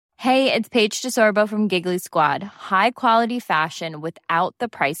Hey, it's Paige DeSorbo from Giggly Squad. High quality fashion without the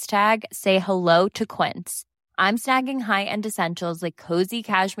price tag. Say hello to Quince. I'm snagging high-end essentials like cozy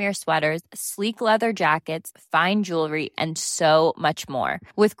cashmere sweaters, sleek leather jackets, fine jewelry, and so much more.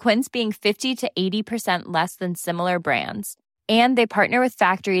 With Quince being 50 to 80% less than similar brands. And they partner with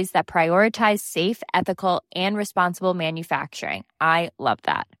factories that prioritize safe, ethical, and responsible manufacturing. I love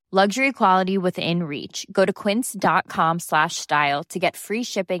that. Luxury quality within reach. Go to quince.com/style to get free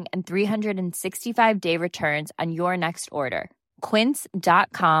shipping and 365-day returns on your next order.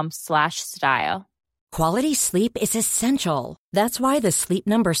 Quince.com/style. Quality sleep is essential. That's why the Sleep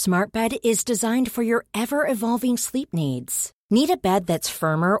Number Smart Bed is designed for your ever-evolving sleep needs. Need a bed that's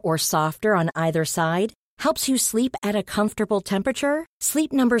firmer or softer on either side? Helps you sleep at a comfortable temperature?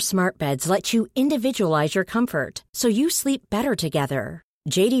 Sleep Number Smart Beds let you individualize your comfort, so you sleep better together.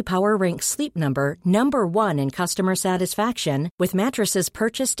 J.D. Power ranks Sleep Number number 1 in customer satisfaction with mattresses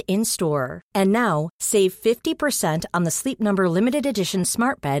purchased in-store. And now, save 50% on the Sleep Number Limited Edition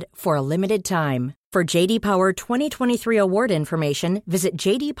Smart Bed for a limited time. For J.D. Power 2023 award information, visit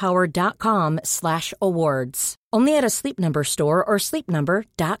jdpower.com/awards. Only at a Sleep Number store or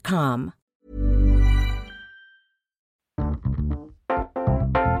sleepnumber.com.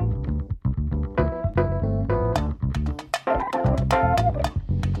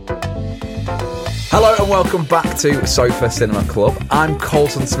 Hello and welcome back to Sofa Cinema Club. I'm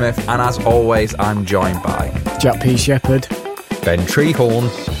Colton Smith, and as always, I'm joined by Jack P. Shepherd, Ben Treehorn.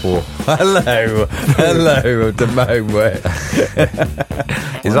 Oh, hello, Damone.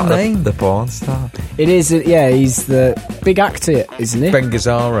 Is that name? The porn star? It is, yeah, he's the big actor, isn't he? Ben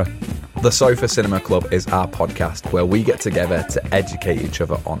Gazzara. The Sofa Cinema Club is our podcast where we get together to educate each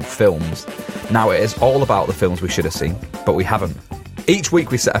other on films. Now, it is all about the films we should have seen, but we haven't. Each week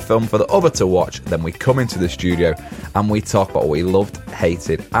we set a film for the other to watch, then we come into the studio and we talk about what we loved,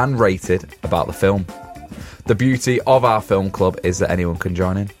 hated and rated about the film. The beauty of our film club is that anyone can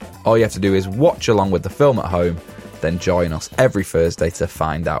join in. All you have to do is watch along with the film at home, then join us every Thursday to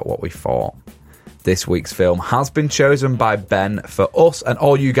find out what we thought. This week's film has been chosen by Ben for us and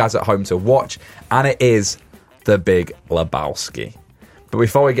all you guys at home to watch, and it is The Big Lebowski. But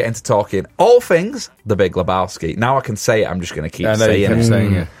before we get into talking all things The Big Lebowski, now I can say it, I'm just going to keep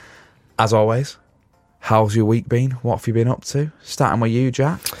saying it. As always, how's your week been? What have you been up to? Starting with you,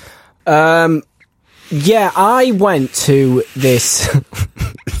 Jack. Yeah, I went to this.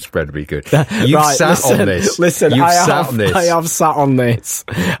 It's better to be good. You've sat on this. Listen, I have sat on this.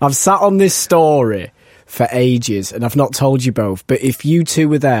 I've sat on this story for ages, and I've not told you both. But if you two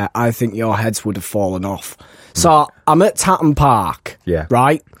were there, I think your heads would have fallen off. So I'm at Tatton Park,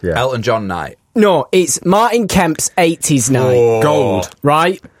 right? Yeah. Elton John night. No, it's Martin Kemp's 80s night. Oh. Gold,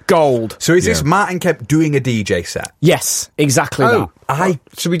 right? Gold. So is this Martin Kemp doing a DJ set? Yes, exactly that.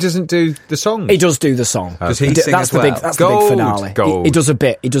 So he doesn't do the song? He does do the song. Does he sing that's as well? That's the big finale. Gold. He does a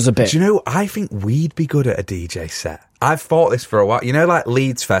bit. Do you know, I think we'd be good at a DJ set. I've thought this for a while. You know, like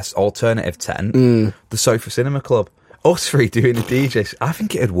Leeds Fest, Alternative 10, the Sofa Cinema Club, us three doing a DJ set. I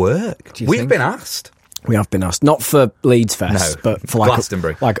think it'd work. We've been asked. We have been asked, not for Leeds Fest, but for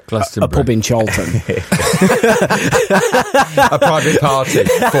Glastonbury. A pub in Charlton. A private party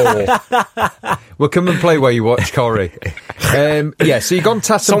for... Well, come and play where you watch Corrie. So you've gone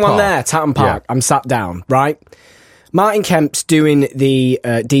Tatton Park. There, Tatton Park. Yeah. I'm sat down, right? Martin Kemp's doing the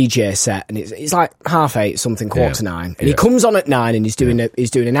DJ set, and it's like 8:30, something, 8:45. And he comes on at 9, and he's doing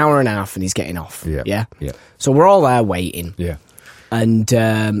an hour and a half, and he's getting off. Yeah. So we're all there waiting. Yeah. And...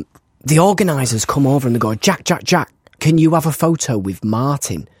 the organisers come over and they go, Jack, can you have a photo with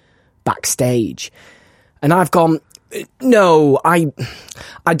Martin backstage? And I've gone, no, I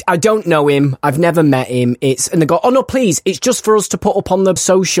don't know him. I've never met him. And they go, oh no, please, it's just for us to put up on the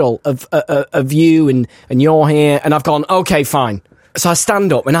social of you and you're here. And I've gone, okay, fine. So I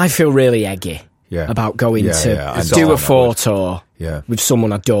stand up and I feel really eggy about going to do a photo. With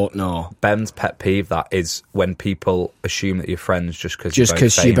someone I don't know. Ben's pet peeve, that is when people assume that you're friends just because you're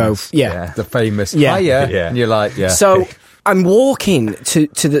both the famous and you're like So I'm walking to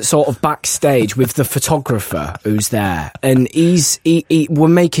the sort of backstage with the photographer who's there, and we're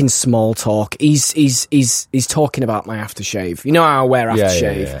making small talk. He's talking about my aftershave. You know how I wear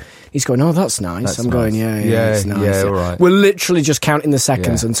aftershave. Yeah. He's going, oh, that's nice. I'm going, it's nice. Yeah, all right. We're literally just counting the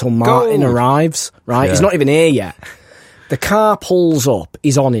seconds until Martin arrives. Right, he's not even here yet. The car pulls up.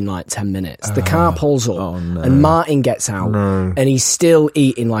 He's on in like 10 minutes. The car pulls up, and Martin gets out, and he's still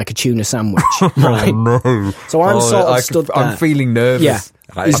eating like a tuna sandwich. Right? So I'm stood there. I'm feeling nervous. Yeah,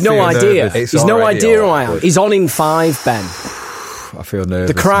 he's no idea. He's no idea who I am. He's on in 5, Ben. I feel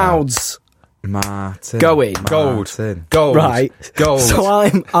nervous. The crowd's Martin. Going. Gold. Martin. Gold. Right. Gold. So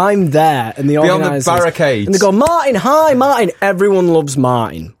I'm there, and the Beyond the organisers... barricades. And they go, Martin, hi, Martin. Everyone loves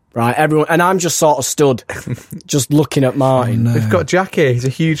Martin, right? Everyone. And I'm just sort of stood, just looking at Martin. We've got Jack here. He's a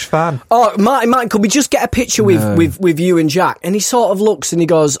huge fan. Oh, Martin, could we just get a picture with you and Jack? And he sort of looks and he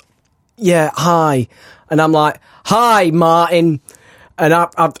goes, yeah, hi. And I'm like, hi, Martin. And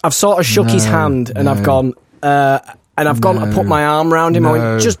I've sort of shook his hand, and I've gone, and I've gone to put my arm around him. I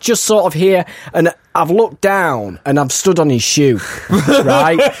went, just sort of here. And I've looked down and I've stood on his shoe,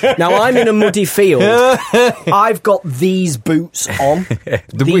 right? Now I'm in a muddy field. I've got these boots on.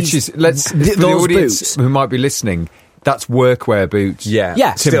 Which is, for the audience boots. who might be listening, that's workwear boots.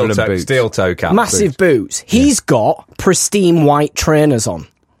 Yeah. Timberland boots. Steel toe cap. Massive boots. He's got pristine white trainers on.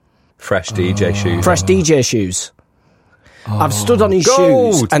 Fresh DJ shoes. Fresh DJ shoes. I've stood on his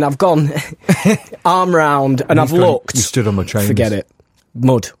Gold. shoes and I've gone arm round and I've looked. You stood on my trainers. Forget it.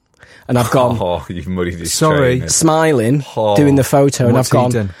 Mud. And I've gone Oh, you've muddied his Sorry. trainers. smiling, doing the photo, and What's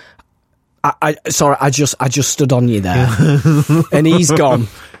I've he gone. done? I just stood on you there, and he's gone.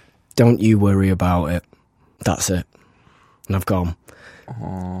 Don't you worry about it. That's it. And I've gone.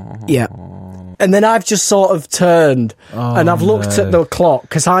 Yeah. And then I've just sort of turned and I've looked at the clock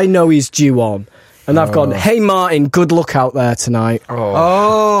because I know he's due on. And I've gone, hey, Martin, good luck out there tonight.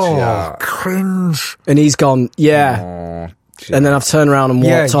 Oh, cringe. And he's gone, yeah. Oh, And then I've turned around and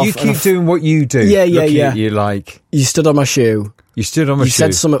walked off. You keep doing what you do. Yeah, Looking yeah. at you like... You stood on my shoe. You stood on my shoe. You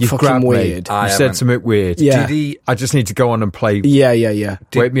said something You've fucking grabbed me. weird. You I said haven't. something weird. Yeah. Did he... I just need to go on and play. Yeah.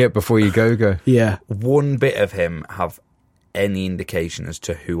 Wake me up before you go. Yeah. One bit of him have any indication as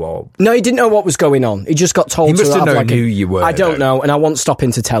to who or... No, he didn't know what was going on. He just got told He must to have known like who you were, I don't though. know, and I wasn't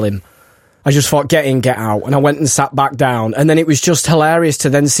stopping to tell him. I just thought, get in, get out. And I went and sat back down. And then it was just hilarious to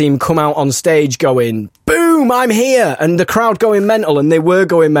then see him come out on stage going, boom, I'm here. And the crowd going mental, and they were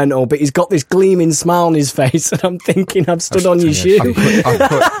going mental, but he's got this gleaming smile on his face. And I'm thinking, I've stood on your shoe.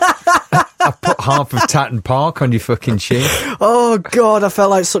 I put half of Tatton Park on your fucking chin. Oh, God, I felt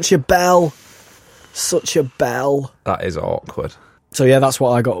like such a bell. Such a bell. That is awkward. So, yeah, that's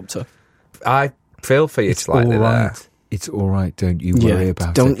what I got up to. I feel for you slightly there. It's all right. Don't you worry about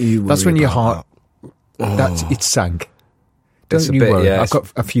it. don't you That's worry when your about heart... It's sank. It's Don't a you bit, worry. yeah, I've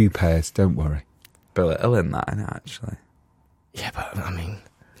got a few pairs. Don't worry. Belittle in that, innit, actually. Yeah, but, I mean...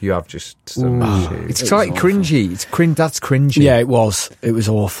 You have just some shoes. It's slightly cringy. That's cringy. Yeah, it was. It was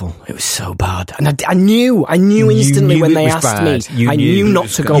awful. It was so bad. And I knew instantly knew when it they was asked bad. me. I knew not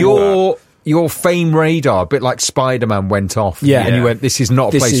to go. Your fame radar, a bit like Spider-Man, went off. Yeah. And you went, this is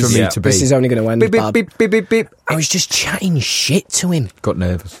not a place for me to be. This is only going to end Beep, beep, bad. beep, beep, beep, beep. I was just chatting shit to him. Got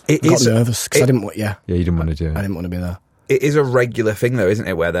nervous. It I got is- nervous because I didn't want. Yeah, Yeah, you didn't want to do I it. didn't want to be there. It is a regular thing, though, isn't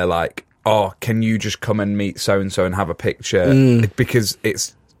it? Where they're like, "Oh, can you just come and meet so and so and have a picture?" Because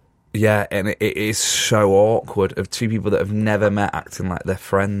it's and it is so awkward of two people that have never met acting like they're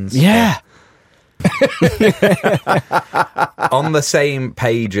friends. Yeah. On the same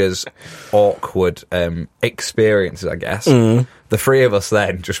page as awkward experiences, I guess. The three of us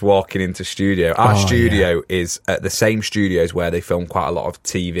then just walking into studio. Our studio is at the same studios where they film quite a lot of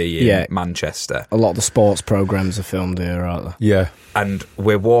TV in Manchester. A lot of the sports programs are filmed here, aren't they? Yeah. And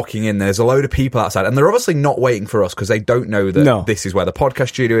we're walking in, there's a load of people outside, and they're obviously not waiting for us because they don't know that this is where the podcast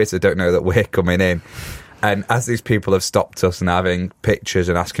studio is. They don't know that we're coming in. And as these people have stopped us and having pictures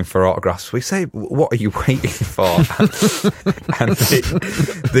and asking for autographs, we say, "What are you waiting for?" And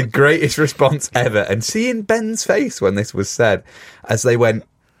the greatest response ever, and seeing Ben's face when this was said, as they went,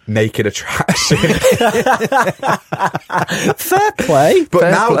 "Naked Attraction." Fair play. But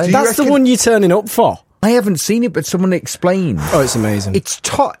Fair now, play. do you That's the reckon- one you're turning up for. I haven't seen it, but someone explained. Oh, it's amazing. It's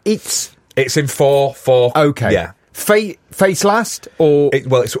It's in four. okay. Yeah. Face last, or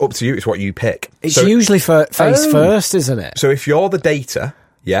Well, it's up to you. It's what you pick. It's So- usually face first, isn't it? So if you're the data,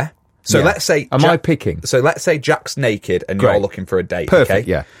 yeah. So Yeah. let's say, Am I picking? So let's say Jack's naked and Great. you're looking for a date. perfect. Okay?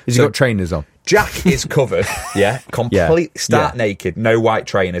 Yeah. Has So he got trainers on? Jack is covered. Yeah, complete start Yeah. naked. No white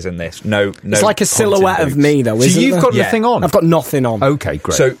trainers in this. No. It's like a silhouette hunting of boots. me, though, So isn't you've there? got Yeah. nothing on. I've got nothing on. Okay,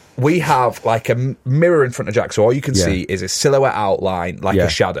 great. So we have like a mirror in front of Jack. So all you can Yeah. see is a silhouette outline, like Yeah. a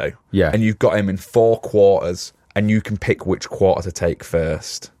shadow. Yeah. And you've got him in 4 quarters, and you can pick which quarter to take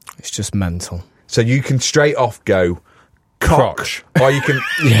first. It's just mental. So you can straight off go cock, Crotch. or you can.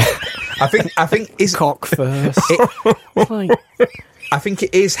 I think is Cock first. Like, I think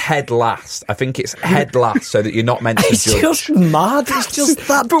it is head last. I think it's head last, so that you're not meant to it's judge. just mad. It's just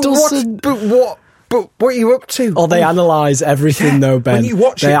that but doesn't. what? But what are you up to? Oh, they analyse everything, though, Ben. When you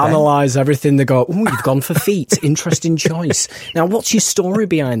watch they it, Ben. analyse everything. They go, "Oh, you've gone for feet. Interesting choice. Now, what's your story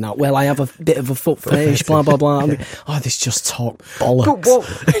behind that? Well, I have a bit of a foot fetish. Blah blah blah. I mean, this just talk bollocks."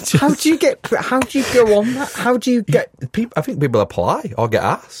 But how do you go on that? How do you get? People, I think people apply or get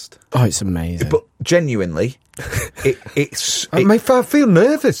asked. Oh, it's amazing. But genuinely, it's I feel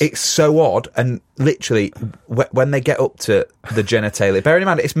nervous. It's so odd, and literally, when they get up to the genitalia, bearing in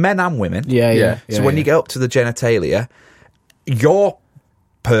mind it's men and women. Yeah. So when you get up to the genitalia, your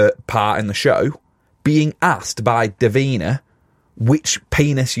part in the show being asked by Davina which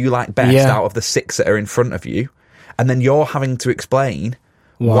penis you like best out of the 6 that are in front of you, and then you're having to explain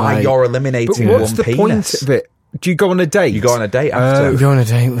why you're eliminating but what's one the penis. point of it? Do you go on a date? You go on a date after. you go on a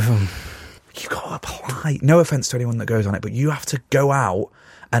date with them. You got to apply. No offense to anyone that goes on it, but you have to go out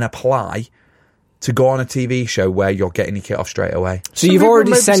and apply to go on a TV show where you're getting your kit off straight away. So you've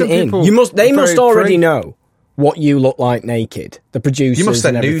already sent in. They must already know what you look like naked. The producers. You must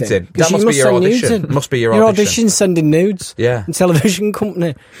send and nudes everything. in. That must be your audition. Must be your audition. Sending nudes. Yeah. And television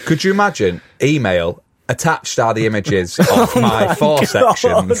company. Could you imagine? Email. Attached are the images of my 4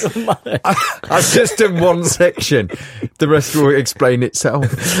 sections. I've just done one section. The rest will explain itself.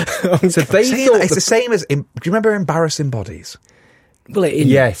 So they thought it's the same as. Do you remember Embarrassing Bodies? Well,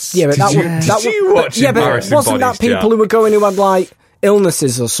 yes. Yeah, but Did you watch Embarrassing wasn't Bodies, that people Jack? who were going who had like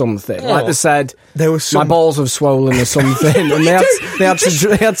illnesses or something? Like they said, there was my balls have swollen or something, and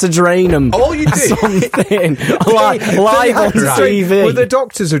they had to drain them. All you do something live on TV. Well, the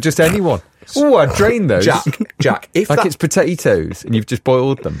doctors or just anyone. Oh, I drain those. Jack, if like that, it's potatoes and you've just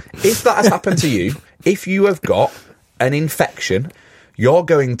boiled them. If that has happened to you, if you have got an infection, you're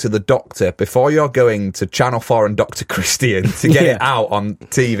going to the doctor before you're going to Channel 4 and Dr. Christian to get it out on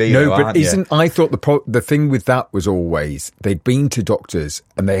TV. No, though, but aren't you? I thought the thing with that was always they'd been to doctors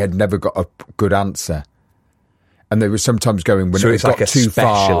and they had never got a good answer. And they were sometimes going when it got like too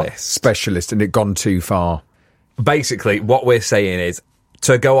far. Specialist, and it gone too far. Basically, what we're saying is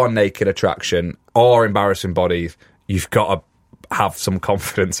to go on Naked Attraction or Embarrassing Bodies, you've got to have some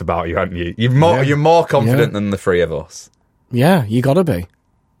confidence about you, haven't you? You're more confident than the 3 of us. Yeah, you got to be.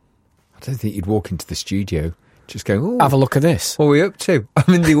 I don't think you'd walk into the studio just go, "Oh, have a look at this. What are we up to?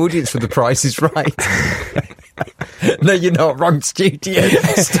 I'm in the audience for The Price is Right." No, you're not. Wrong studio.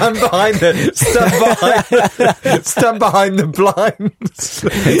 Stand behind the blinds.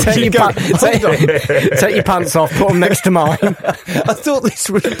 Take your pants off. Put them next to mine. I thought this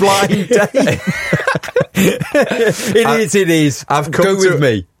was Blind Date. It is. Go with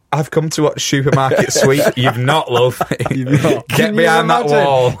me. I've come to watch Supermarket Sweep. You've not, love. You've not. Get behind that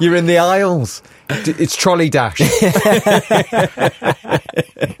wall. You're in the aisles. It's Trolley Dash.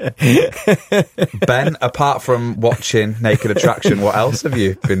 Ben, apart from watching Naked Attraction, what else have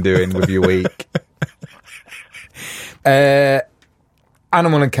you been doing with your week? Animal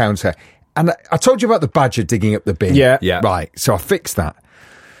Encounter. And I told you about the badger digging up the bin. Yeah. Right, so I fixed that.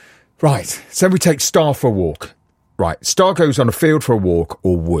 Right, so we take Star for a walk. Right, Star goes on a field for a walk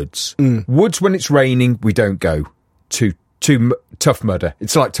or woods. Woods, when it's raining, we don't go. Too Tough Mudder.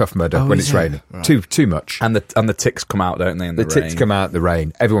 It's like Tough Mudder when it's raining. Right. Too much. And the ticks come out, don't they, in the rain? The ticks come out in the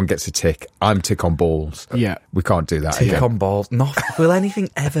rain. Everyone gets a tick. I'm tick on balls. Yeah. We can't do that Tick again. on balls. Will anything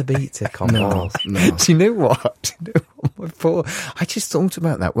ever beat tick on balls? No. Do you know what? I just thought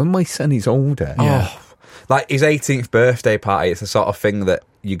about that. When my son is older. Yeah. Like his 18th birthday party, it's the sort of thing that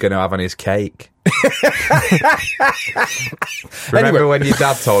you're going to have on his cake. Remember when your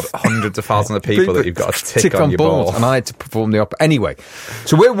dad told hundreds of thousands of people that you've got a tick on your balls? And I had to perform the opposite. Anyway,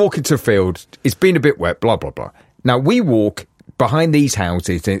 so we're walking to a field. It's been a bit wet, blah, blah, blah. Now, we walk behind these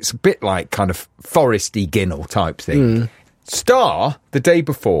houses, and it's a bit like kind of foresty Ginnell type thing. Star, the day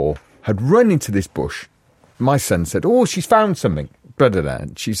before, had run into this bush. My son said, "Oh, she's found something."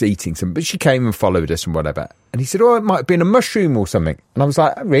 And she's eating some, but she came and followed us and whatever. And he said, "Oh, it might have been a mushroom or something." And I was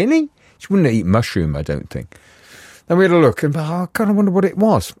like, "Oh, really? She wouldn't eat mushroom, I don't think." Then we had a look and I kind of wonder what it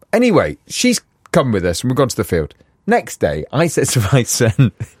was. Anyway, she's come with us and we've gone to the field. Next day, I said to my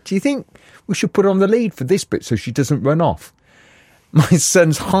son, "Do you think we should put her on the lead for this bit so she doesn't run off?" My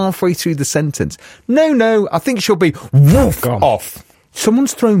son's halfway through the sentence. No, I think she'll be woof off.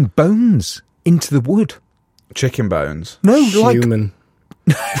 Someone's thrown bones into the wood. Chicken bones? No, Human.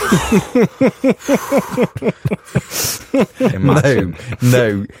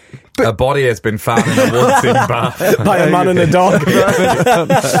 No. A body has been found in the woods in Bath by a man and a dog.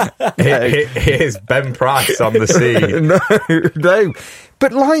 Here's Ben Price on the scene. No.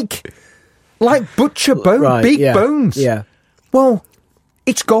 But like butcher bone, big bones. Yeah. Well,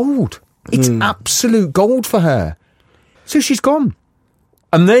 it's gold. It's absolute gold for her. So she's gone.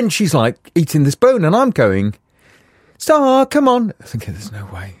 And then she's like eating this bone, and I'm going, Star, come on. I'm thinking,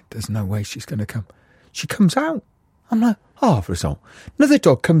 there's no way she's going to come. She comes out. I'm like, result. Another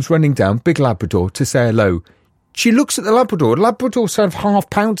dog comes running down, big Labrador, to say hello. She looks at the Labrador. Labrador sort of half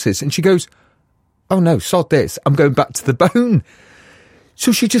pounces, and she goes, oh no, sod this. I'm going back to the bone.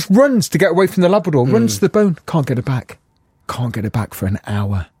 So she just runs to get away from the Labrador, runs to the bone. Can't get her back. Can't get her back for an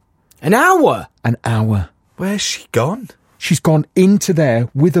hour. An hour? An hour. Where's she gone? She's gone into there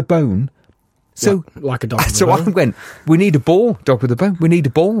with a bone. So Like a dog with a So bone? I went, we need a ball, dog with a bone. We need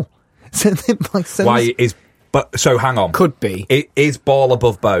a ball. So then my son Why is... But so hang on. Could be. It is ball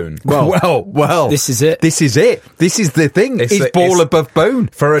above bone. Well, This is it. This is it. This is the thing. It's ball it's- above bone.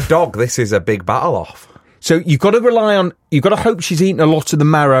 For a dog, this is a big battle off. So you've got to you've got to hope she's eaten a lot of the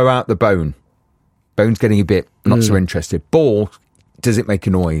marrow out the bone. Bone's getting a bit not so interested. Ball, does it make a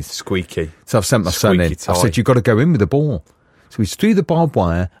noise? Squeaky. So I've sent my son in. Squeaky I've toy. said, you've got to go in with the ball. So he's through the barbed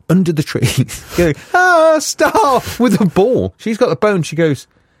wire, under the tree, going, Star, with a ball. She's got the bone.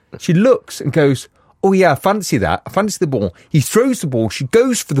 She looks and goes, oh yeah, I fancy that. I fancy the ball. He throws the ball. She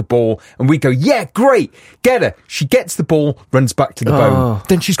goes for the ball. And we go, yeah, great. Get her. She gets the ball, runs back to the bone.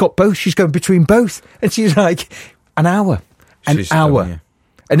 Then she's got both. She's going between both. And she's like, an hour. She's done, yeah.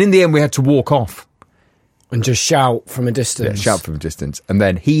 And in the end, we had to walk off. And just shout from a distance. Yeah, shout from a distance. And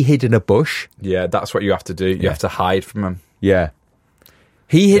then he hid in a bush. Yeah, that's what you have to do. You have to hide from him. Yeah.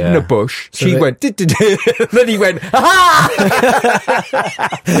 He hid in Yeah. a bush. So She they- went, and then he went, ha!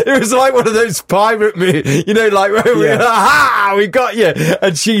 It was like one of those pirate movies, like where we, ha! We got you.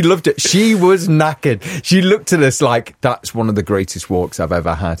 And she loved it. She was knackered. She looked at us like, that's one of the greatest walks I've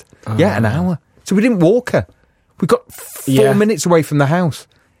ever had. Yeah, an hour. So we didn't walk her. We got 4 minutes away from the house.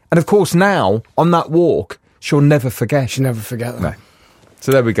 And of course now, on that walk, she'll never forget. She'll never forget that. No.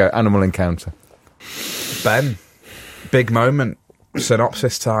 So there we go, animal encounter. Ben, big moment.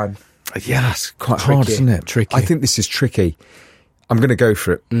 Synopsis time. Yeah, it's quite Tricky. hard, isn't it? Tricky. I think this is tricky. I'm going to go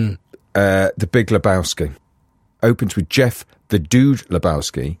for it. The Big Lebowski opens with Jeff the Dude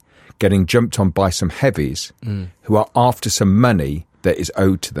Lebowski getting jumped on by some heavies who are after some money that is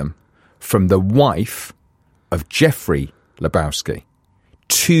owed to them from the wife of Jeffrey Lebowski.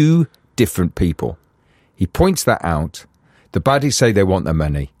 2 different people. He points that out. The baddies say they want their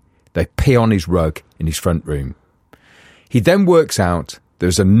money. They pee on his rug in his front room. He then works out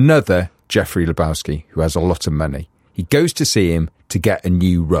there's another Jeffrey Lebowski who has a lot of money. He goes to see him to get a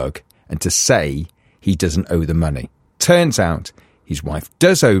new rug and to say he doesn't owe the money. Turns out his wife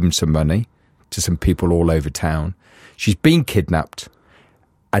does owe him some money to some people all over town. She's been kidnapped.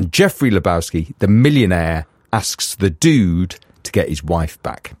 And Jeffrey Lebowski, the millionaire, asks the dude to get his wife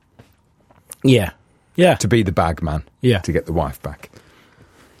back. Yeah. Yeah. To be the bag man. Yeah. To get the wife back.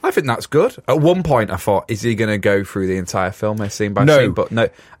 I think that's good. At one point, I thought, is he going to go through the entire film scene by No. scene? But no,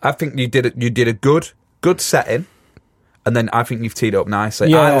 I think you did a good setting, and then I think you've teed it up nicely.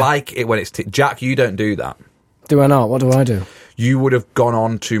 Yeah. I like it when it's Jack. You don't do that. Do I not? What do I do? You would have gone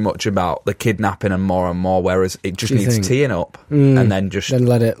on too much about the kidnapping and more, whereas it just Do you needs think? teeing up and then just Then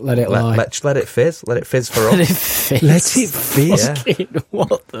let it lie. let it fizz. Let it fizz for us. Let it fizz. Let it fizz. Yeah.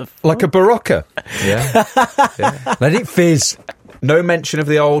 What the Like a Barocca. Yeah. Let it fizz. No mention of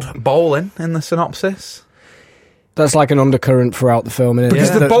the old bowling in the synopsis. That's like an undercurrent throughout the film, isn't it? Because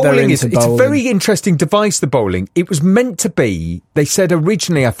They're the bowling into it's a bowling. very interesting device, the bowling. It was meant to be, they said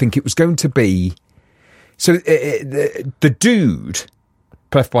originally, I think it was going to be, so the dude,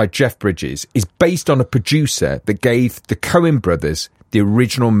 played by Jeff Bridges, is based on a producer that gave the Coen brothers the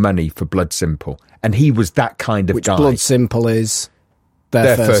original money for Blood Simple. And he was that kind of Which guy. Blood Simple is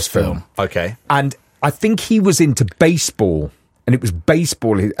their first film. Okay. And I think he was into baseball. And it was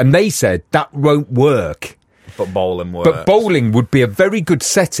baseball. And they said, that won't work. But bowling works. But bowling would be a very good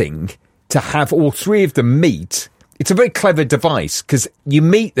setting to have all 3 of them meet. It's a very clever device because you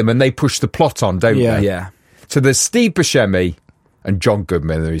meet them and they push the plot on, don't Yeah. they? Yeah. So there's Steve Buscemi and John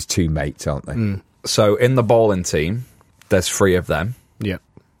Goodman. They're his 2 mates, aren't they? So in the bowling team, there's 3 of them Yeah.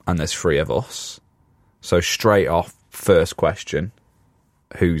 and there's 3 of us. So straight off, first question,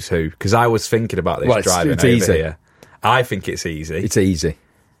 who's who? Because I was thinking about this Well, it's driving over easy. here. I think it's easy. It's easy.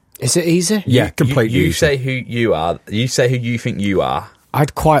 Is it easy? Yeah, completely You easy. say who you are. You say who you think you are.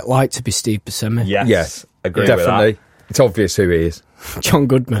 I'd quite like to be Steve Buscemi. Yes, agree definitely. with It's obvious who he is. John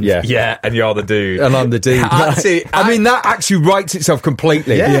Goodman. Yeah. that. Yeah, and you're the dude. And I'm the dude. I mean, that actually writes itself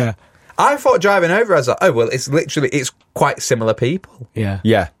completely. Yeah. Yeah. I thought driving over, I was like, oh, well, it's quite similar people. Yeah.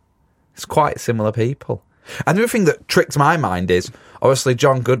 Yeah. It's quite similar people. And the other thing that tricked my mind is, obviously,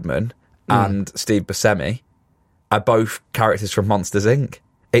 John Goodman and Steve Buscemi are both characters from Monsters, Inc.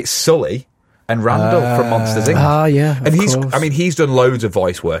 It's Sully and Randall from Monsters Inc. Yeah, and he's done loads of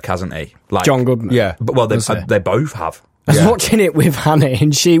voice work, hasn't he? Like John Goodman. Yeah. But, well, they both have. I was watching it with Hannah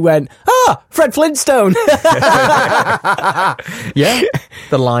and she went, Fred Flintstone. Yeah,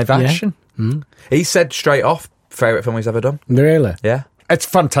 the live action. He said straight off, favourite film he's ever done. Really? Yeah. It's a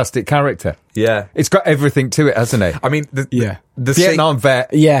fantastic character. Yeah. It's got everything to it, hasn't it? I mean, the Vietnam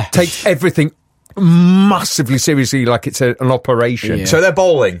vet takes everything massively seriously, like it's an operation. Yeah. So they're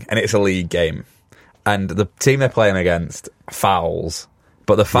bowling, and it's a league game. And the team they're playing against fouls,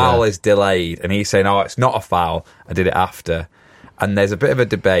 but the foul is delayed. And he's saying, it's not a foul. I did it after. And there's a bit of a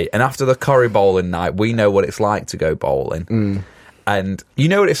debate. And after the Corrie bowling night, we know what it's like to go bowling. And you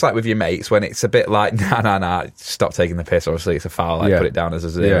know what it's like with your mates when it's a bit like, nah, stop taking the piss. Obviously, it's a foul. Put it down as a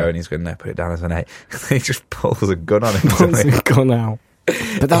 0, and he's going, no, put it down as an 8. he just pulls a gun on him. Pulls a gun out.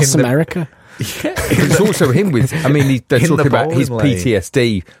 But that's America. Yeah. It's also him with, they're talking about his bowling lane.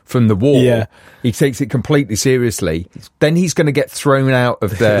 PTSD from the war. Yeah. He takes it completely seriously. Then he's going to get thrown out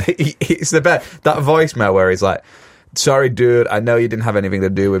of the... It's the best. That voicemail where he's like, sorry, dude, I know you didn't have anything to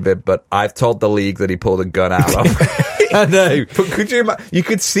do with it, but I've told the league that he pulled a gun out of I know. But could you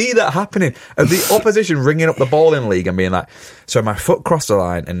could see that happening. And the opposition ringing up the bowling league and being like, so my foot crossed the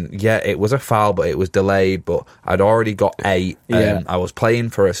line, and it was a foul, but it was delayed, but I'd already got 8, and I was playing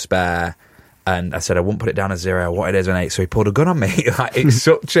for a spare, and I said I wouldn't put it down as 0, I wanted it as an 8, so he pulled a gun on me. Like, it's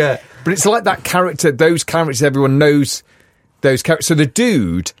such a... But it's like that character, those characters, everyone knows those characters. So the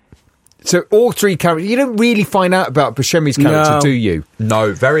dude... So all 3 characters, you don't really find out about Buscemi's character, do you?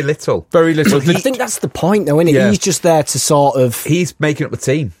 No, very little. Very little. I think that's the point, though, isn't it? Yeah. He's just there to sort of... He's making up the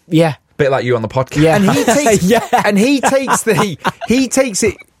team. Yeah. Bit like you on the podcast. Yeah. And he takes, he takes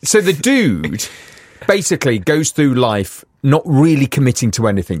it. So the dude basically goes through life not really committing to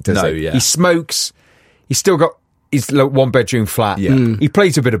anything, does he? Yeah. He smokes. He's still got his 1-bedroom flat. Yeah. He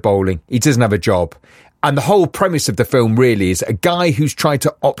plays a bit of bowling. He doesn't have a job. And the whole premise of the film really is a guy who's tried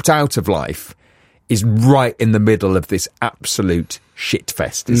to opt out of life is right in the middle of this absolute shit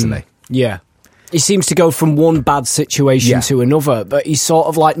fest, isn't he? Yeah. He seems to go from one bad situation to another, but he's sort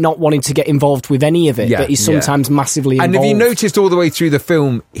of like not wanting to get involved with any of it, but he's sometimes massively involved. And if you noticed all the way through the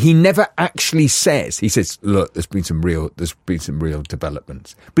film, he never actually says, he says, look, there's been some real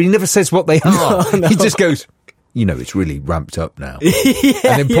developments. But he never says what they are. No. He just goes, it's really ramped up now.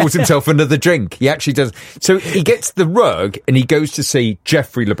 And then pours himself another drink. He actually does. So he gets the rug and he goes to see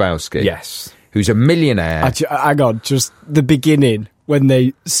Jeffrey Lebowski. Yes. Who's a millionaire. Hang on, just the beginning, when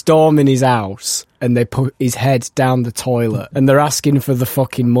they storm in his house and they put his head down the toilet and they're asking for the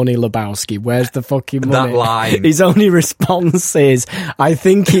fucking money, Lebowski. Where's the fucking money? That line. His only response is, I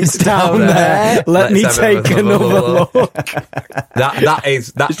think it's down there. Let me take another look.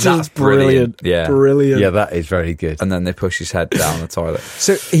 That's brilliant. Yeah. Brilliant. Yeah, that is very good. And then they push his head down the toilet.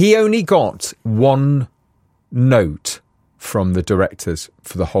 So he only got 1 note from the directors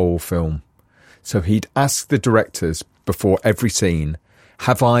for the whole film. So he'd ask the directors before every scene,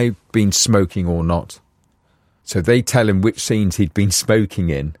 have I been smoking or not? So they tell him which scenes he'd been smoking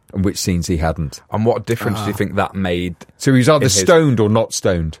in and which scenes he hadn't. And what difference do you think that made? So he was either stoned or not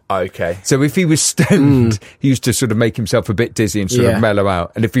stoned. Okay. So if he was stoned, he used to sort of make himself a bit dizzy and sort of mellow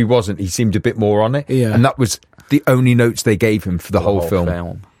out. And if he wasn't, he seemed a bit more on it. Yeah. And that was the only notes they gave him for the whole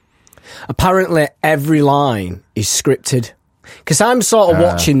film. Apparently, every line is scripted. Because I'm sort of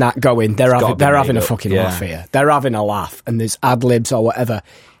watching that going, they're having a fucking laugh here. They're having a laugh, and there's ad-libs or whatever.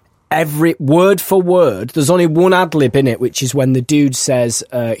 Every word for word, there's only one ad-lib in it, which is when the dude says,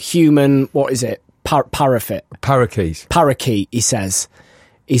 human, what is it? Parakeet, he says.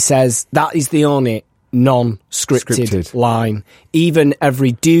 He says, that is the only non-scripted line. Even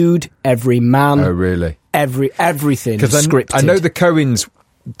every dude, every man. Oh, really? Everything is scripted. I know the Coens,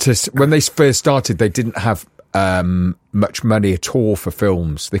 when they first started, they didn't have much money at all for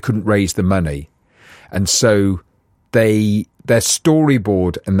films. They couldn't raise the money, and so their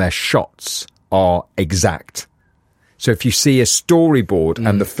storyboard and their shots are exact. So if you see a storyboard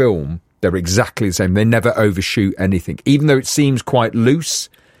and the film, they're exactly the same. They never overshoot anything, even though it seems quite loose.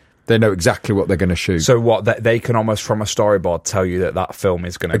 They know exactly what they're going to shoot. So what they can almost from a storyboard tell you that film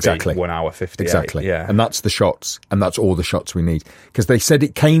is going to be 1 hour 58. Exactly. Yeah, and that's the shots, and that's all the shots we need, because they said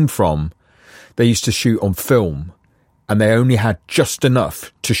it came from. They used to shoot on film, and they only had just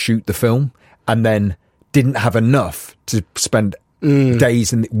enough to shoot the film, and then didn't have enough to spend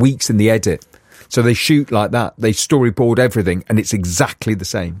days and weeks in the edit. So they shoot like that. They storyboard everything, and it's exactly the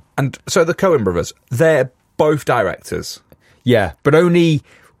same. And so the Coen brothers, they're both directors. Yeah, but only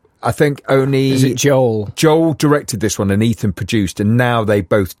I think only... Is it Joel? Joel directed this one and Ethan produced, and now they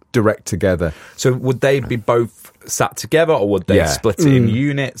both direct together. So would they be both sat together, or would they split it in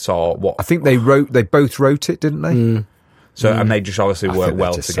units, or what? I think they both wrote it, didn't they? So and they just obviously I work think they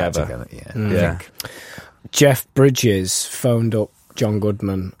well just sat together. Yeah. Jeff Bridges phoned up John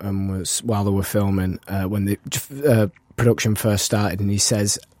Goodman and while they were filming when the production first started, and he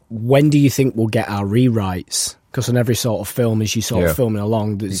says, "When do you think we'll get our rewrites?" Because on every sort of film, as you sort of filming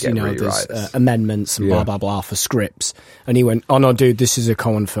along, there's there's amendments and blah blah blah for scripts. And he went, "Oh no, dude, this is a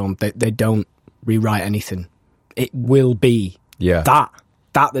Coen film. They don't rewrite anything. It will be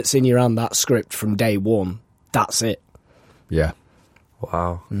that's in your hand. That script from day one. That's it." Yeah.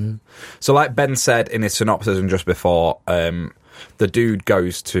 Wow. So like Ben said in his synopsis and just before, the dude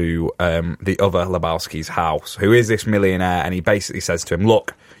goes to the other Lebowski's house, who is this millionaire, and he basically says to him,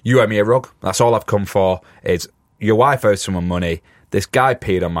 "Look, you owe me a rug. That's all I've come for. Is your wife owes someone money. This guy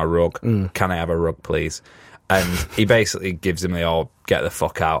peed on my rug. Can I have a rug, please?" And he basically gives him the old, "Get the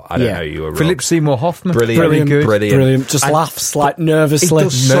fuck out. I don't know you a rug." Philip Seymour Hoffman. Brilliant. Brilliant. Just And laughs like nervously. He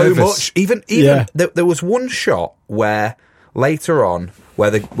does so much. Even Yeah. there was one shot where later on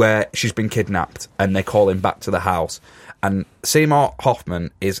where she's been kidnapped and they call him back to the house, and Seymour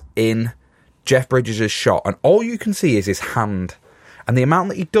Hoffman is in Jeff Bridges' shot, and all you can see is his hand, and the amount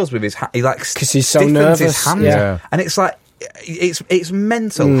that he does with his hand, he like 'Cause he's so stiffens nervous. his hand, Yeah. and it's like it's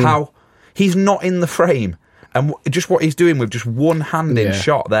mental how he's not in the frame. And just what he's doing with just one hand in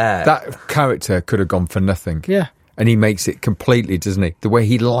shot there. That character could have gone for nothing. Yeah. And he makes it completely, doesn't he? The way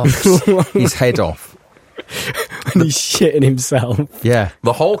he laughs his head off. And he's shitting himself. Yeah.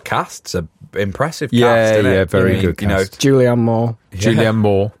 The whole cast's a impressive cast, Yeah, isn't it? yeah, very I mean, good you know, cast. Julianne Moore. Julianne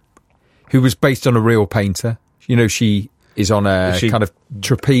Moore, who was based on a real painter. You know, she is on a kind of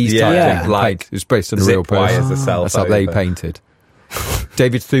trapeze type thing. like it was based on a zip real person. wires herself That's how they over. painted.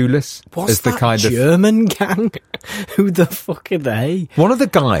 David Thewlis What's as the that kind of German gang? Who the fuck are they? one of the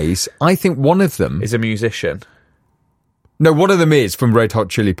guys. I think one of them. is a musician. No, one of them is from Red Hot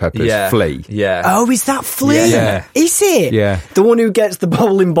Chili Peppers. Yeah. Flea. Yeah. Oh, is that Flea? Yeah. Is it? Yeah. The one who gets the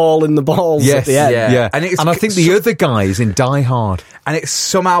bowling ball in the balls Yes, at the end. yeah. yeah. And And, it's- I think the other guy is in Die Hard. And it's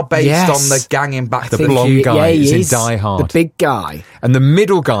somehow based Yes. on the gang in Back to The the blonde Future. guy he is in Die Hard. The big guy. And the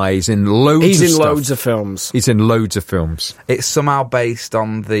middle guy is in loads He's of in stuff. loads of films. He's in loads of films. It's somehow based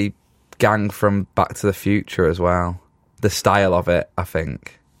on the gang from Back to the Future as well. The style of it, I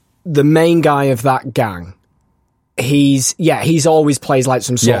think. The main guy of that gang, he's always plays like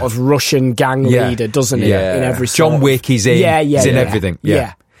some sort Yeah. of Russian gang Yeah. leader, doesn't he? Yeah. In every John sort of- Wick, he's in. He's in everything.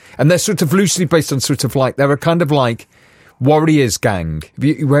 Yeah. And they're sort of loosely based on sort of like, they're a kind of like Warriors gang.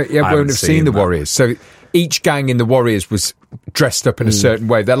 You won't have seen the that. Warriors. So each gang in the Warriors was dressed up in a certain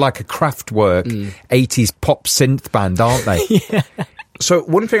way. They're like a Kraftwerk 80s pop synth band, aren't they? So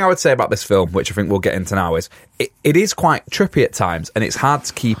one thing I would say about this film, which I think we'll get into now, is it is quite trippy at times, and it's hard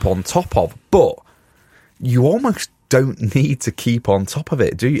to keep on top of, but you almost don't need to keep on top of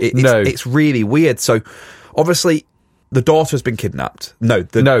it, do you? No. It's really weird. So obviously the daughter has been kidnapped. No,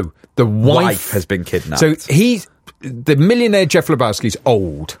 the wife has been kidnapped. So the millionaire Jeff Lebowski's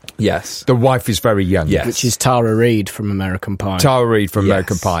old. yes. The wife is very young. Yes. Which is Tara Reid from American Pie. Tara Reid from Yes.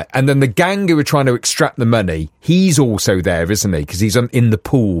 American Pie. And then the gang who are trying to extract the money, he's also there, isn't he? Because he's in the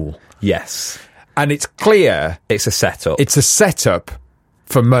pool. Yes. And it's clear It's a setup. it's a setup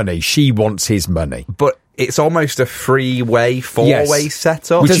for money. She wants his money. But it's almost a four-way Yes.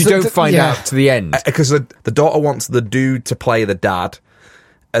 setup. Which you Does don't find out to the end. Because the daughter wants the dude to play the dad.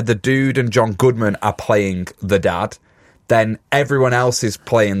 The dude and John Goodman are playing the dad. Then everyone else is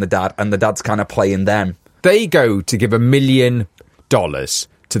playing the dad, and the dad's kind of playing them. They go to give $1 million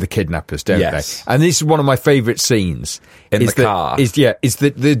to the kidnappers, don't Yes. they? And this is one of my favourite scenes. In is the that- car. Is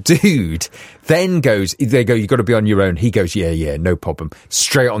that the dude then goes, they go, "You've got to be on your own." He goes, yeah, no problem.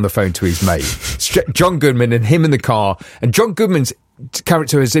 Straight on the phone to his mate. John Goodman and him in the car. And John Goodman's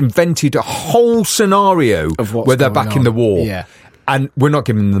character has invented a whole scenario Of what's where they're going back in on. the war. Yeah. And we're not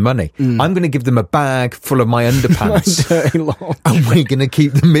giving them the money. I'm going to give them a bag full of my underpants. Dirty laundry. And we're going to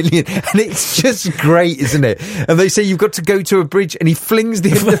keep the $1 million. And it's just great, isn't it? And they say, you've got to go to a bridge, and he flings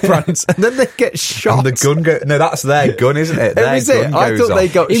the underpants, and then they get shot. And the gun no, that's their gun, isn't it? That was it. I thought they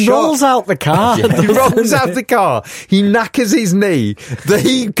got He shot. rolls out the car. He rolls out the car. He knackers his knee.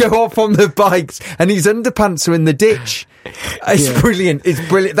 They go off on the bikes, and his underpants are in the ditch. It's brilliant. It's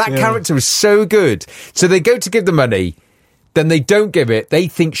brilliant. That character is so good. So they go to give the money. Then they don't give it. They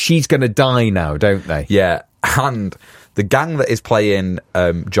think she's going to die now, don't they? Yeah, and the gang that is playing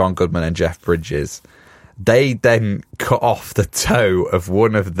John Goodman and Jeff Bridges, they then cut off the toe of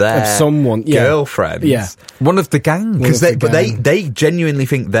one of their someone, girlfriends. Yeah. One of the gang. Because they genuinely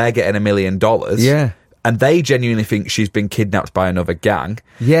think they're getting $1 million. Yeah. And they genuinely think she's been kidnapped by another gang.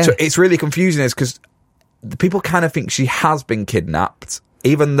 Yeah. So it's really confusing because the people kind of think she has been kidnapped.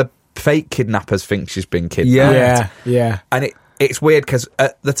 Even the fake kidnappers think she's been kidnapped. Yeah. And it's weird because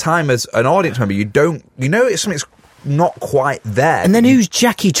at the time, as an audience member, you know something's not quite there. And then who's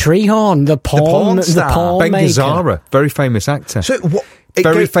Jackie Treehorn? The porn star. Ben maker. Gazzara, very famous actor. So what?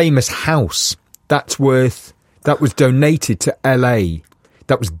 Very famous house. That was donated to LA.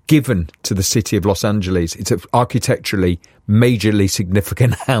 That was given to the city of Los Angeles. It's an architecturally majorly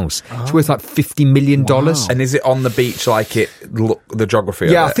significant house. It's worth like $50 million. Wow. And is it on the beach like the geography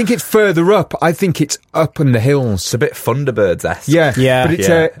of it? Yeah, I think it's further up. I think it's up in the hills. It's a bit Thunderbirds-esque. Yeah.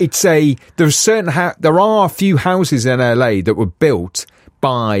 But there are a few houses in LA that were built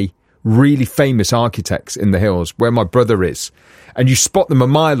by really famous architects in the hills where my brother is. And you spot them a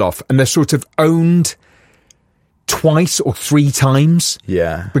mile off and they're sort of owned twice or three times.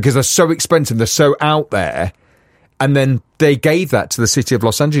 Yeah. Because they're so expensive, they're so out there. And then they gave that to the city of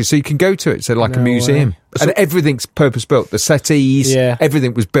Los Angeles, so you can go to it. So like a museum. And everything's purpose built. The settees,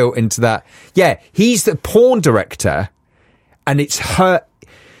 everything was built into that. Yeah, he's the porn director, and it's her.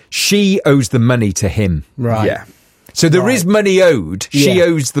 She owes the money to him. Right. Yeah. So there is money owed. She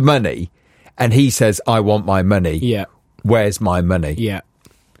owes the money, and he says, "I want my money." Yeah. Where's my money? Yeah.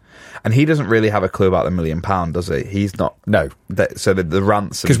 And he doesn't really have a clue about the £1 million, does he? He's not. No. So the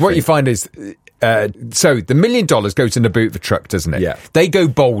ransom. Because what thing- you find is, so the $1 million goes in the boot of a truck, doesn't it? Yeah. They go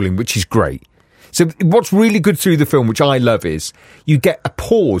bowling, which is great. So what's really good through the film, which I love, is you get a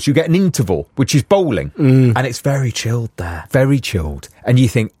pause, you get an interval, which is bowling. And it's very chilled there. Very chilled. And you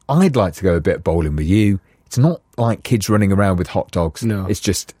think, I'd like to go a bit bowling with you. It's not like kids running around with hot dogs. No. It's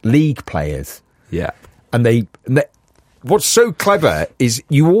just league players. Yeah. And they what's so clever is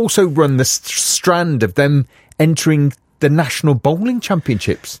you also run the strand of them entering the National Bowling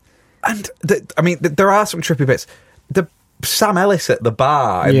Championships. And there are some trippy bits. The Sam Ellis at the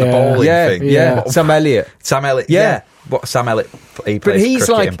bar in the bowling thing. Yeah. Sam Elliott. Yeah. What Sam Elliott? He plays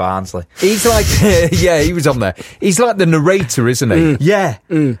cricket in Barnsley. He's like, he was on there. He's like the narrator, isn't he? Yeah.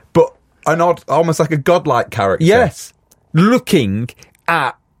 But an odd, almost like a godlike character. Yes. Looking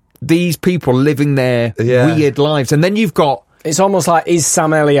at these people living their weird lives. And then you've got... It's almost like, is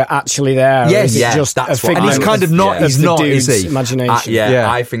Sam Elliott actually there? Yes, or is it just that's a figment? And he's kind of not, he's the not, dude's is he? imagination.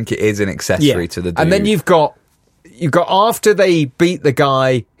 I think it is an accessory to the dude. And then you've got after they beat the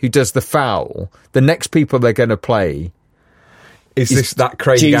guy who does the foul, the next people they're going to play is this that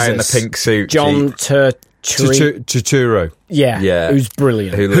crazy guy in the pink suit? John Turturro. Yeah. Who's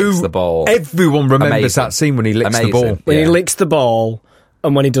brilliant. Who licks the ball. Everyone remembers Amazing. that scene when he licks the ball. When he licks the ball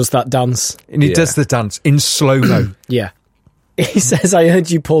and when he does that dance. And he does the dance in slow-mo. Yeah. He says, I heard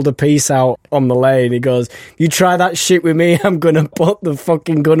you pulled a piece out on the lane. He goes, you try that shit with me, I'm going to put the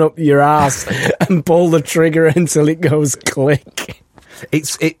fucking gun up your ass and pull the trigger until it goes click.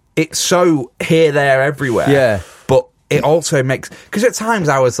 It's so here, there, everywhere. Yeah. But it also makes... Because at times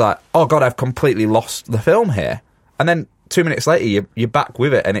I was like, oh, God, I've completely lost the film here. And then 2 minutes later, you're back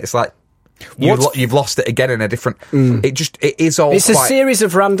with it, and it's like, you've lost it again in a different... It is all It's quite... a series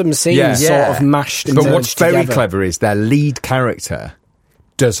of random scenes sort of mashed and But merged what's very together. clever is their lead character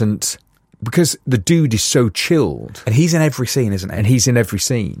doesn't... Because the dude is so chilled. And he's in every scene, isn't he? And he's in every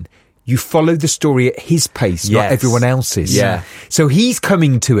scene. You follow the story at his pace, not Yes. everyone else's. Yeah. So he's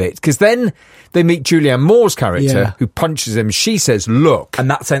coming to it. Because then they meet Julianne Moore's character, who punches him. She says, look. And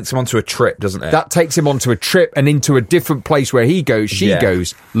that sends him onto a trip, doesn't it? That takes him onto a trip and into a different place where he goes. She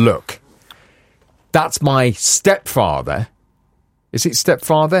goes, look, that's my stepfather. Is it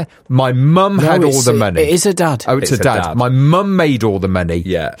stepfather? My mum had all the money. It is a dad. Oh, it's It's a a dad. dad. My mum made all the money.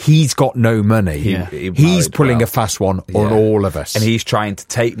 Yeah. He's got no money. He He's married pulling well. a fast one on Yeah. all of us. And he's trying to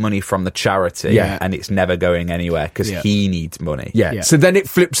take money from the charity, and it's never going anywhere because he needs money. Yeah. So then it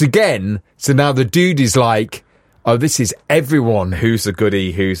flips again. So now the dude is like, oh, this is everyone. Who's the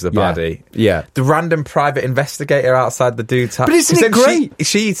goodie? Who's the baddie? Yeah. The random private investigator outside the dude's house. But isn't it great?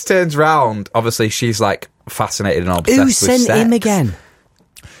 She turns round. Obviously, she's like fascinated and obsessed Who with sent sex. him again?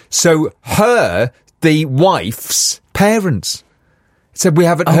 So the wife's parents said, we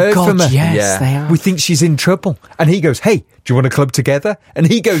haven't heard God, from her. yes, Yeah. they are. We think she's in trouble. And he goes, hey, do you want to club together? And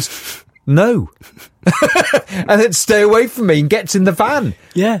he goes, no. And then stay away from me, and gets in the van.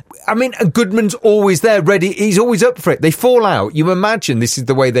 Yeah. I mean, and Goodman's always there, ready. He's always up for it. They fall out. You imagine this is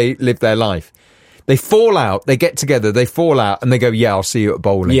the way they live their life. They fall out, they get together, they fall out, and they go, yeah, I'll see you at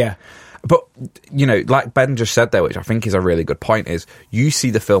bowling. Yeah. But, you know, like Ben just said there, which I think is a really good point, is you see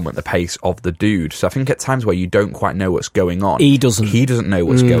the film at the pace of the dude. So I think at times where you don't quite know what's going on, He doesn't know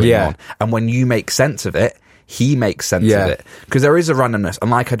what's going Yeah. on. And when you make sense of it, he makes sense of it. Because there is a randomness. And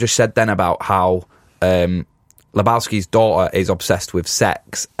like I just said then about how Lebowski's daughter is obsessed with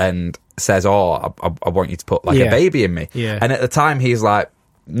sex and says, oh, I want you to put like a baby in me. Yeah. And at the time he's like,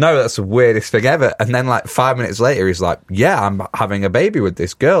 no, that's the weirdest thing ever. And then like 5 minutes later, he's like, yeah, I'm having a baby with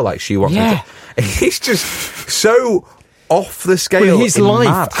this girl. Like she wants me to. And he's just so off the scale. Well, his and life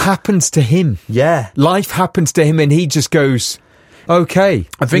mad. happens to him. Yeah. Life happens to him and he just goes, okay.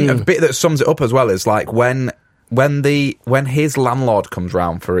 I think a bit that sums it up as well is like when his landlord comes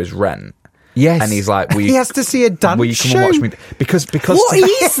round for his rent. Yes. And he's like, he has to see a dance will you come show. and watch me? Because What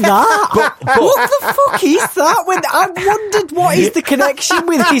is that? What the fuck is that? When I wondered, what is the connection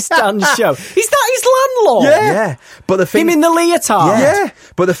with his dance show? Is that his landlord? Yeah. But the thing, Him in the leotard? Yeah.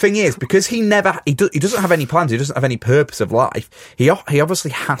 But the thing is, because he doesn't have any plans, he doesn't have any purpose of life, he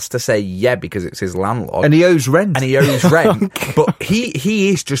obviously has to say yeah because it's his landlord. And he owes rent. But he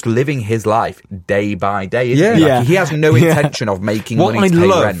is just living his life day by day, isn't Yeah. he? Like, Yeah. he has no intention of making What money I to pay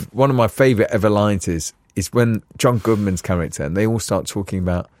love, rent. one of my favourite ever lines is when John Goodman's character, and they all start talking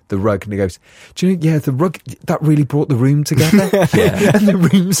about the rug, and he goes, do you know, the rug, that really brought the room together. And the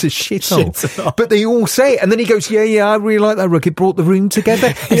room's a shithole. But they all say it, and then he goes, yeah, I really like that rug, it brought the room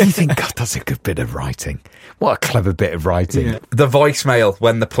together. And you think, God, that's a good bit of writing. What a clever bit of writing. Yeah. The voicemail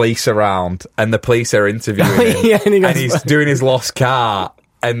when the police are around and the police are interviewing him Yeah, and he goes, and he's doing his lost car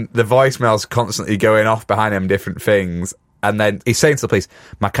and the voicemail's constantly going off behind him different things. And then he's saying to the police,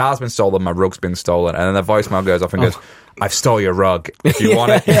 my car's been stolen, my rug's been stolen. And then the voicemail goes off and goes, I've stole your rug. If you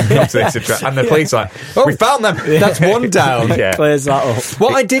want it, come to this address. And the police are like, we found them. That's one down. Yeah. Clears that up.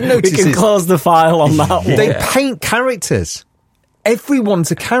 What I did We notice can is close the file on that one. they paint characters.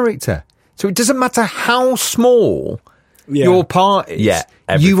 Everyone's a character. So it doesn't matter how small your part is. Yeah, you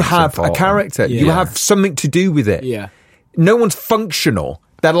everything's have important. a character. You Yeah. have something to do with it. Yeah. No one's functional.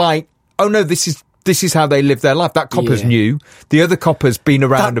 They're like, oh no, this is how they live their life. That copper's Yeah. new. The other copper's been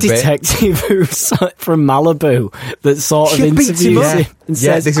around That a bit. detective who's from Malibu that sort of She beats him interviews up. him and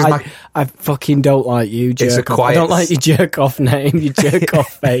Yeah, says, this is I fucking don't like you, It's a jerk off. I quiet- don't like your jerk off name, your jerk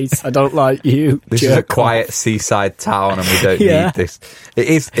off face. I don't like you, This jerk is a off. quiet seaside town and we don't Yeah. need this. It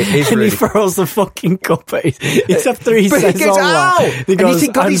is And really... he throws the fucking cup at It's after he But says he goes, all ow! that. He And goes, you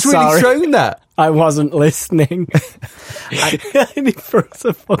think, God, I'm he's sorry. really thrown that. I wasn't listening. And he throws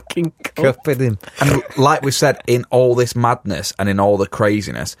a fucking cup. Cup at him. And like we said, in all this madness and in all the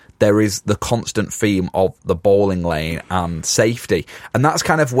craziness, there is the constant theme of the bowling lane and safety. And that's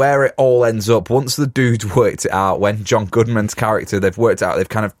kind of where it all ends up. Once the dudes worked it out, when John Goodman's character, they've worked it out, they've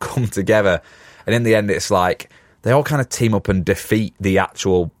kind of come together. And in the end, it's like, they all kind of team up and defeat the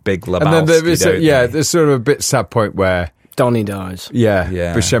actual big Lebowski, And then there is, don't they? there's sort of a bit sad point where, Donnie dies. Yeah.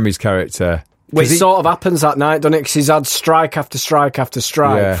 Buscemi's character. Which 'cause he- sort of happens that night, doesn't it? Because he's had strike after strike after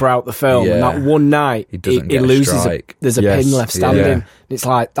strike Yeah. throughout the film. Yeah. And that one night, He doesn't he get a loses. strike. There's a Yes. pin left standing. Yeah. And it's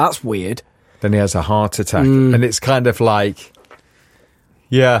like, that's weird. Then he has a heart attack. And it's kind of like,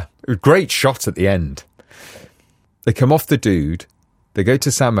 a great shot at the end. They come off the dude. They go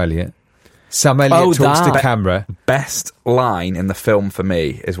to Sam Elliott. Sam Elliott talks to that. camera. Best line in the film for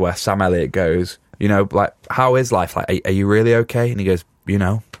me is where Sam Elliott goes, you know, like, how is life? Like, are you really okay? And he goes, you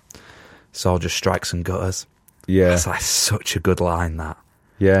know, it's all just strikes and gutters. Yeah. That's like such a good line, that.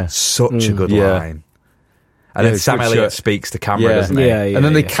 Yeah. Such a good Yeah. line. And then it's Sam good Elliott shot. speaks to camera, Yeah. doesn't he? Yeah, yeah. And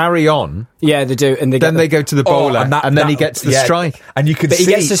then they carry on. Yeah, they do. And Then they go to the bowler. and then he gets the strike. And you can But see...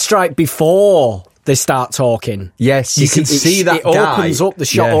 he gets a strike before they start talking. Yes. You can see that it guy. opens up. The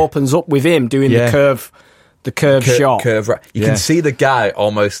shot Yeah. opens up with him doing Yeah. the curve shot. curve right. You Yeah. can see the guy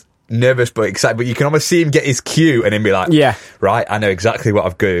almost nervous but excited, but you can almost see him get his cue and him be like, Yeah. right, I know exactly what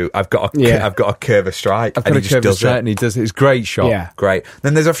I've got. I've got a curve a strike. I've and got a he just curve does straight it. and he does it. It's a great shot. Yeah. Great.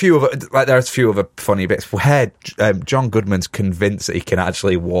 Then there's a few other funny bits where John Goodman's convinced that he can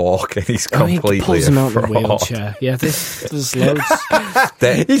actually walk and he's Oh, he completely pulls him out of the a fraud. wheelchair. Yeah, there's loads.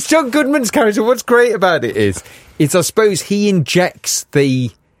 It's John Goodman's character. What's great about it is I suppose he injects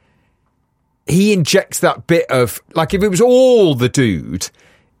that bit of, like, if it was all the dude,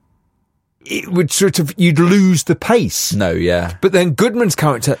 it would you'd lose the pace. No, yeah. But then Goodman's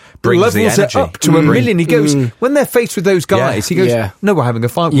character Brings the levels it energy. up to a million. He goes, when they're faced with those guys, he goes, Yeah. no, we're having a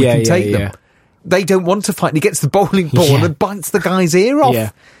fight. We Yeah, can yeah, take yeah. them. They don't want to fight. And he gets the bowling ball Yeah. and bites the guy's ear off.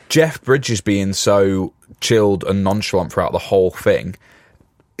 Yeah. Jeff Bridges being so chilled and nonchalant throughout the whole thing,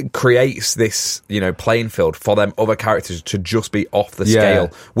 creates this, playing field for them other characters to just be off the Yeah.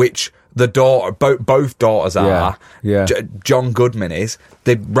 scale, which the daughter, both daughters are. Yeah. John Goodman is.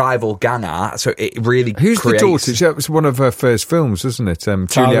 The rival gang are. So it really Who's creates... the daughter? That was one of her first films, wasn't it?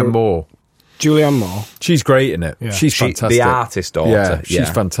 Julianne Moore. Julianne Moore. She's great in it. Yeah. She's fantastic. The artist daughter. Yeah, she's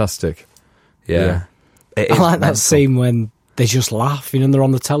fantastic. Yeah. It I is like that mental. scene when they just laugh, and they're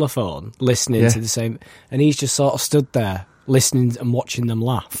on the telephone listening to the same, and he's just sort of stood there listening and watching them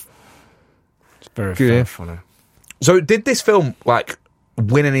laugh. It's very funny. So did this film,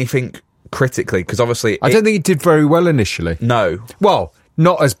 win anything critically? Because obviously... I don't think it did very well initially. No. Well,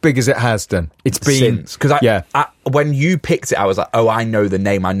 not as big as it has done. It's been... Because when you picked it, I was like, oh, I know the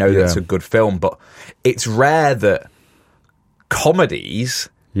name. I know that it's a good film. But it's rare that comedies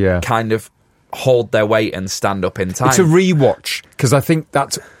kind of hold their weight and stand up in time. It's a rewatch, because I think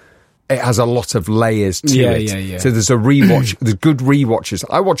it has a lot of layers to it. Yeah. So there's a rewatch. There's good rewatches.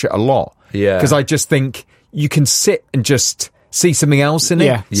 I watch it a lot. Yeah. Because I just think you can sit and just see something else in it.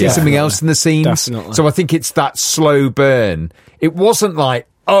 Yeah. See something else in the scenes. Definitely. So I think it's that slow burn. It wasn't like,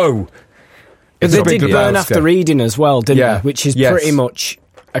 They did burn after reading as well, didn't they? Which is pretty much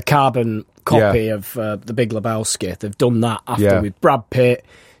a carbon copy of The Big Lebowski. They've done that after with Brad Pitt,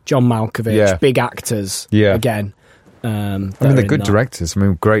 John Malkovich, big actors again. They're good directors.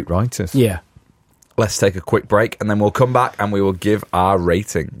 Great writers. Yeah. Let's take a quick break and then we'll come back and we will give our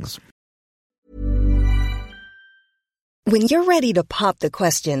ratings. When you're ready to pop the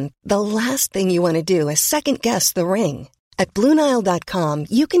question, the last thing you want to do is second-guess the ring. At BlueNile.com,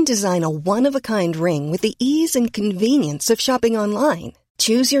 you can design a one-of-a-kind ring with the ease and convenience of shopping online.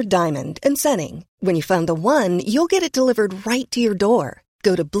 Choose your diamond and setting. When you find the one, you'll get it delivered right to your door.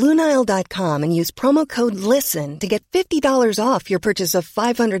 Go to BlueNile.com and use promo code LISTEN to get $50 off your purchase of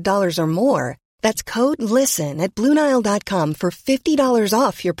 $500 or more. That's code LISTEN at BlueNile.com for $50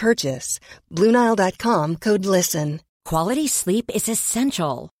 off your purchase. BlueNile.com, code LISTEN. Quality sleep is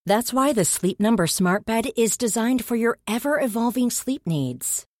essential. That's why the Sleep Number Smart Bed is designed for your ever-evolving sleep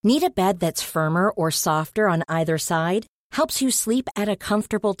needs. Need a bed that's firmer or softer on either side? Helps you sleep at a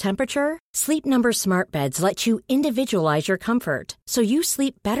comfortable temperature? Sleep Number Smart Beds let you individualize your comfort, so you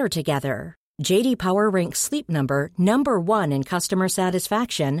sleep better together. J.D. Power ranks Sleep Number number 1 in customer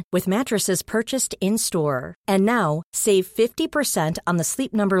satisfaction with mattresses purchased in-store. And now, save 50% on the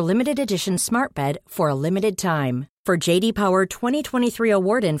Sleep Number Limited Edition Smart Bed for a limited time. For J.D. Power 2023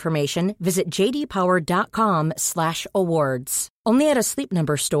 award information, visit jdpower.com/awards. Only at a Sleep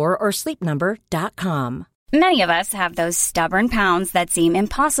Number store or sleepnumber.com. Many of us have those stubborn pounds that seem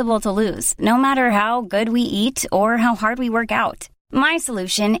impossible to lose, no matter how good we eat or how hard we work out. My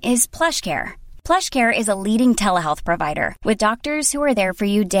solution is PlushCare. PlushCare is a leading telehealth provider with doctors who are there for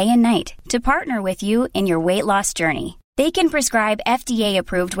you day and night to partner with you in your weight loss journey. They can prescribe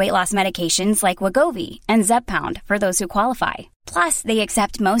FDA-approved weight loss medications like Wegovy and Zepbound for those who qualify. Plus, they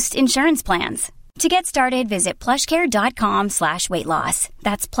accept most insurance plans. To get started, visit plushcare.com/weightloss.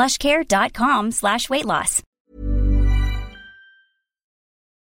 That's plushcare.com/weightloss.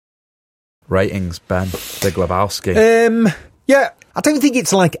 Ratings, Ben. Big Lebowski. I don't think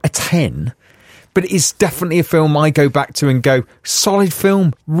it's like a 10, but it's definitely a film I go back to and go, solid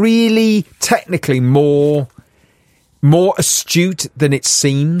film, really technically more astute than it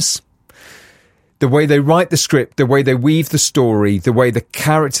seems. The way they write the script, the way they weave the story, the way the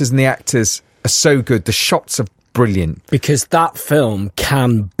characters and the actors are so good. The shots are brilliant. Because that film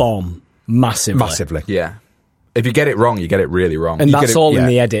can bomb massively. Yeah. If you get it wrong, you get it really wrong. And that's all in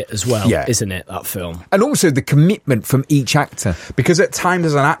the edit as well, isn't it, that film? And also the commitment from each actor. Because at times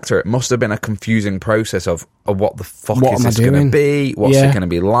as an actor, it must have been a confusing process of what the fuck What is am I this going to doing? be? What's it going to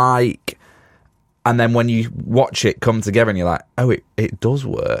be like? And then when you watch it come together and you're like, oh, it does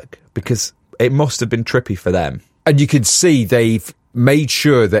work. Because it must have been trippy for them. And you can see they've made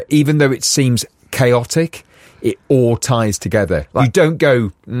sure that even though it seems chaotic, it all ties together. You don't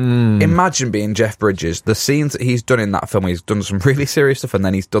go... Imagine being Jeff Bridges. The scenes that he's done in that film, he's done some really serious stuff, and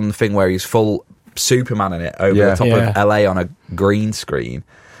then he's done the thing where he's full Superman in it over the top of LA on a green screen.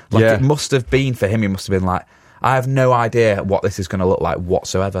 It must have been, for him, he must have been like, I have no idea what this is going to look like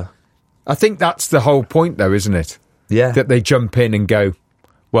whatsoever. I think that's the whole point, though, isn't it? Yeah. That they jump in and go,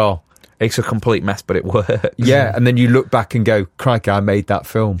 well... It's a complete mess, but it works. Yeah, and then you look back and go, crikey, I made that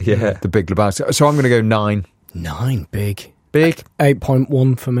film. Yeah. The Big Lebowski. So I'm going to go 9. 9, big.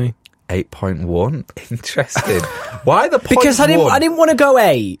 8.1 for me. 8.1? Interesting. Why the point? Because I didn't want to go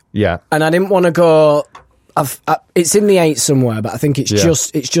 8. Yeah. And I didn't want to go... it's in the 8 somewhere, but I think it's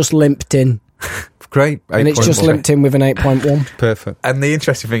just limped in. Great. And it's just 8.1. linked in with an 8.1. Perfect. And the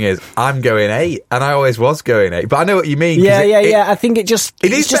interesting thing is, I'm going 8, and I always was going 8. But I know what you mean. 'cause Yeah. I think it just...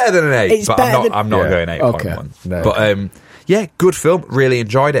 It is better than an 8, it's but better I'm not Yeah. going 8.1. Okay. No. But, yeah, good film. Really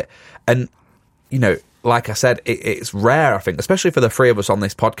enjoyed it. And, you know, like I said, it's rare, I think, especially for the three of us on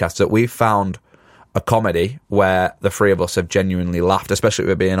this podcast, that we've found a comedy where the three of us have genuinely laughed, especially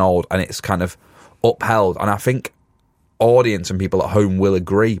with it being old, and it's kind of upheld. And I think audience and people at home will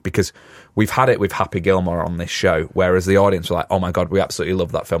agree, because we've had it with Happy Gilmore on this show, whereas the audience were like, oh my God, we absolutely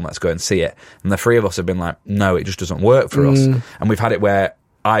love that film, let's go and see it. And the three of us have been like, no, it just doesn't work for us. And we've had it where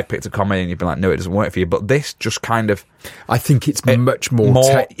I picked a comedy and you've been like, no, it doesn't work for you. But this just kind of... I think it's much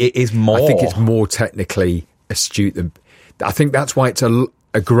more... it is more. I think it's more technically astute than... I think that's why it's a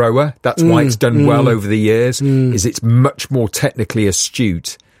grower. That's why it's done well over the years, is it's much more technically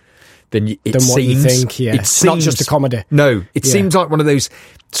astute than it Than seems. what you think, yeah. It's not just a comedy. No, it Yeah. seems like one of those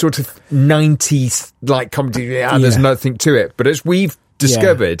sort of 90s like comedy. There's Yeah. nothing to it. But as we've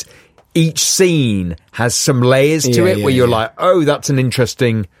discovered, each scene has some layers to it where you're like, oh, that's an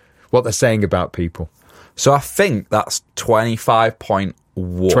interesting... what they're saying about people. So I think that's 25.1.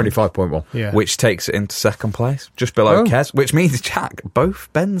 25.1. Yeah. Which takes it into second place, just below Oh. Kes, which means, Jack, both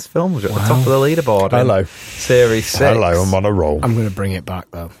Ben's films are at the top of the leaderboard. in Hello. Series 6. Hello, I'm on a roll. I'm going to bring it back,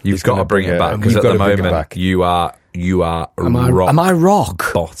 though. You've got to bring it back, because You've at got the to bring it moment, back. you are Am rock I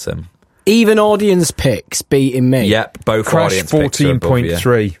rock? bottom. Even audience picks beating me. Yep, both Crash audience picks are above you.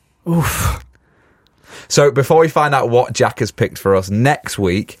 14.3. So before we find out what Jack has picked for us next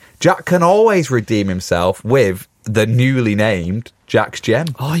week, Jack can always redeem himself with the newly named Jack's Gem.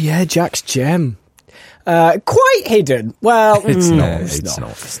 Oh, yeah, Jack's Gem. Quite hidden. Well, It's not. It's It's not.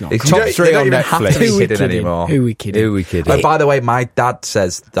 not. It's not. It's Top not- three they don't on even have to Netflix. be Who we hidden kidding? anymore. Who we kidding? Who we kidding? Oh, by the way, my dad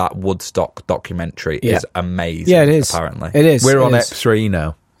says that Woodstock documentary Yeah. is amazing. Yeah, it is. Apparently, It is. We're it on is. Ep3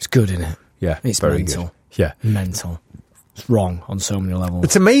 now. It's good, isn't it? Yeah, It's very mental. good. Yeah. Mental. It's wrong on so many levels.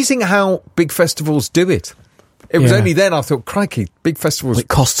 It's amazing how big festivals do it. It was Yeah. only then I thought, crikey, big festivals. It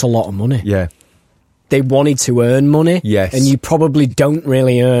costs a lot of money. Yeah. They wanted to earn money. Yes. And you probably don't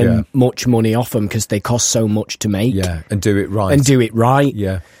really earn Yeah. much money off them because they cost so much to make. Yeah. And do it right. And do it right.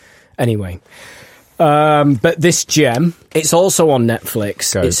 Yeah. Anyway. But this gem, it's also on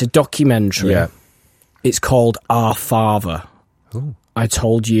Netflix. Go. It's a documentary. Yeah. It's called Our Father. I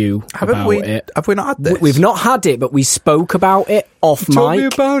told you about it. Have we not had this? We've not had it, but we spoke about it off Tell me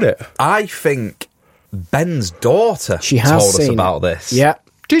mic. about it. I think Ben's daughter She has told us seen about it. this. Yeah.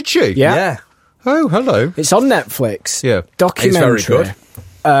 Did she? Yeah. Yeah. Oh, hello. It's on Netflix. Yeah. Documentary. It's very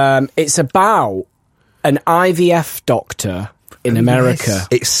good. It's about an IVF doctor in America.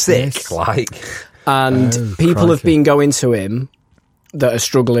 It's sick. Yes. Like, And people have crikey. been going to him that are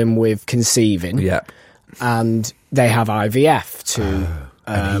struggling with conceiving. yeah. And they have IVF to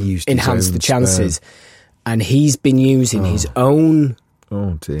And he used his enhance own the chances. And he's been using his own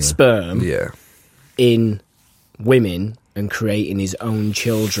Oh, dear. sperm Yeah. in women and creating his own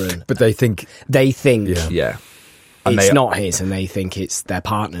children. But they think, They think Yeah. And it's they- not his, and they think it's their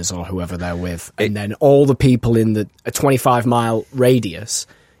partners or whoever they're with. And then all the people in a 25-mile radius,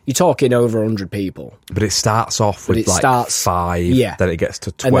 you're talking over 100 people. But it starts off with it like starts- 5, yeah. then it gets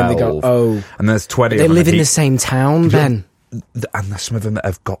to 12. And then they go, oh. And there's 20 They of them. live in and the same town, Ben. And there's some of them that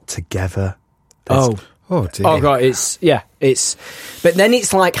have got together. Oh. oh, dear. Oh, God, it's... But then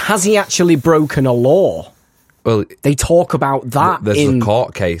it's like, has he actually broken a law? Well, They talk about that there's in... a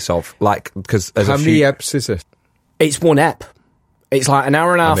court case of, like, because there's How a many few... eps is it? It's one ep. It's like an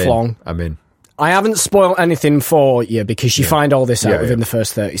hour and a half I'm in. long. I'm in. I haven't spoiled anything for you because you find all this out Yeah, within yeah. the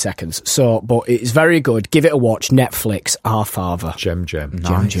first 30 seconds. So, but it's very good. Give it a watch. Netflix, Our Father. Gem. Gem. I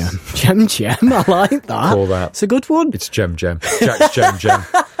like that. Call that. It's a good one. It's Gem. Jack's Gem.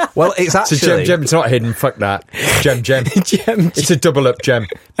 Well, it's It's actually... a Gem. It's not hidden. Fuck that. Gem. Gem. It's a double up gem.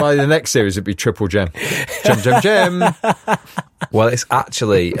 By the next series, it'd be triple gem. Gem. Well, it's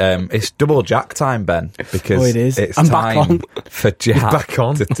actually it's double Jack time, Ben, because Oh, it is. it's I'm back time on. for Jack Back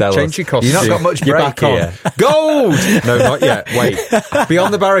on. to tell Change us. your costume. You've not got much You're break back on. here. Gold! No, not yet. Wait.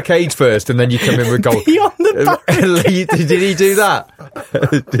 Beyond the barricades first, and then you come in with gold. Beyond the Did he do that?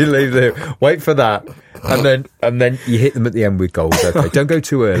 Did he leave the... Wait for that. And then you hit them at the end with gold. Okay, don't go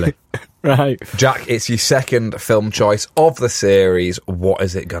too early. Right. Jack, it's your second film choice of the series. What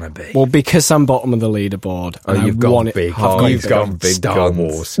is it going to be? Well, because I'm bottom of the leaderboard. Oh, and you've I gone want it- big. I've gone You've big. gone big. Star guns.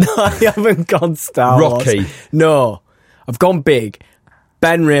 Wars. I haven't gone Star Wars. Rocky. No. I've gone big.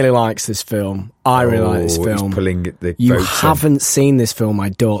 Ben really likes this film. I really like this Oh, film. He's pulling the You votes haven't seen this film, I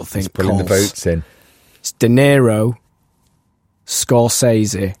don't think. in. He's pulling the Coles. votes in. It's De Niro,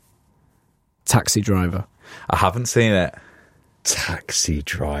 Scorsese, Taxi Driver. I haven't seen it. Taxi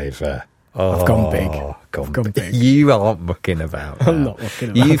Driver. I've gone big. I've gone big. You aren't mucking about. Now. I'm not mucking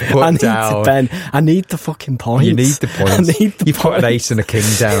about. You've put I need down. to, Ben. I need the fucking points. You need the points. I need the You've put an points. ace and a king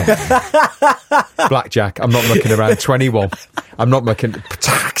down. Blackjack. I'm not mucking around. 21. I'm not mucking.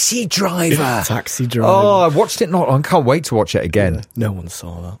 Taxi Driver. Taxi Driver. Oh, I watched it not long. I can't wait to watch it again. No one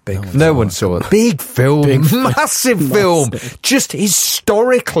saw that. No one saw it. Big film. Massive film. Just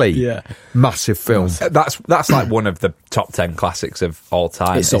historically. Yeah. Massive film. That's like one of the top 10 classics of all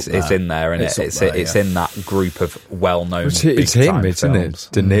time. It's up It's there. in there, and It's up it's there, it's yeah. in that group of well-known. It's big-time him, isn't films.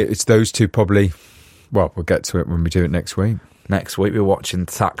 it? It's those two probably. Well, we'll get to it when we do it next week. Next week we're watching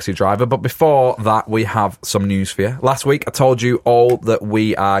Taxi Driver, but before that we have some news for you. Last week I told you all that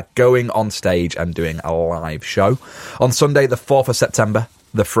we are going on stage and doing a live show. On Sunday the 4th of September,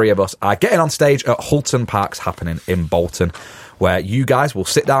 the three of us are getting on stage at Hulton Parks Happening in Bolton, where you guys will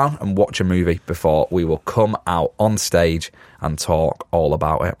sit down and watch a movie before we will come out on stage and talk all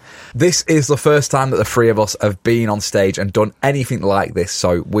about it. This is the first time that the three of us have been on stage and done anything like this,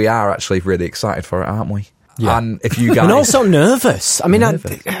 so we are actually really excited for it, aren't we? Yeah. And if you guys... And also nervous. I mean,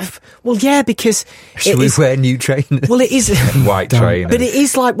 well, yeah, because Should it we is, wear new trainers? well, it is, White trainers. but it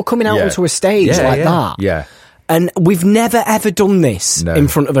is like we're coming out Yeah. onto a stage Yeah, like yeah. that. Yeah. And we've never ever done this No. in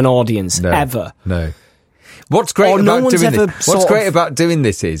front of an audience No. ever. No. What's great Or no about one's doing ever this? sort What's great of- about doing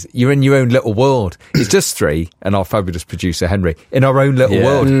this is you're in your own little world. It's just three and our fabulous producer Henry in our own little Yeah.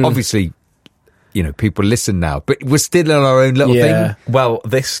 world. Obviously, you know, people listen now, but we're still in our own little Yeah. thing. Well,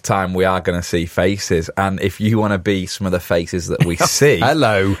 this time we are going to see faces, and if you want to be some of the faces that we see,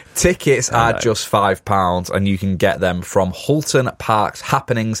 Hello. tickets are just £5, and you can get them from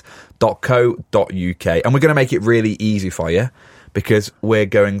HultonParksHappenings.co.uk, and we're going to make it really easy for you, because we're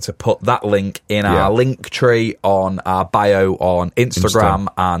going to put that link in our link tree on our bio on Instagram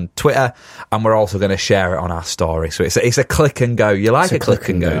and Twitter, and we're also going to share it on our story. So it's a click and go. You like a click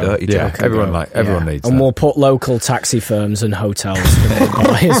and go, don't you? Yeah, Jack? everyone needs And that. we'll put local taxi firms and hotels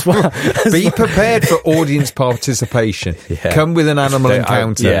nearby as well. Be prepared for audience participation. Yeah. Come with an animal They-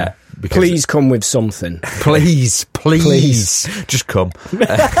 encounter. yeah. Because Please come with something. Please. just come.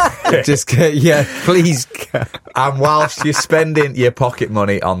 Just get, yeah, please. And whilst you're spending your pocket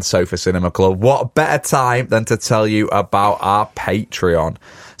money on Sofa Cinema Club, what better time than to tell you about our Patreon?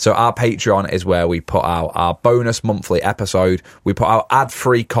 So our Patreon is where we put out our bonus monthly episode. We put out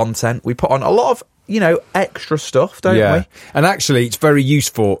ad-free content. We put on a lot of, extra stuff, don't we? And actually, it's very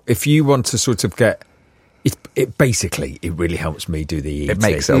useful if you want to sort of get. It basically, it really helps me do the eating. It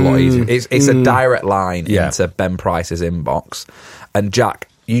makes it a lot easier. It's a direct line Yeah. into Ben Price's inbox. And Jack,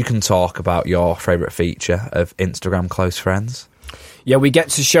 you can talk about your favourite feature of Instagram Close Friends. Yeah, we get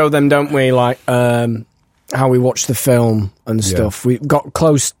to show them, don't we? Like how we watch the film and stuff. We've got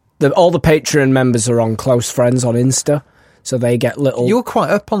close. All the Patreon members are on Close Friends on Insta, so they get little. You're quite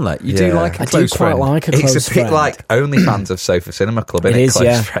up on that. You do Yeah. like a I do close quite friend. like a close It's a bit friend. like OnlyFans of Sofa Cinema Club, isn't It it? is, Close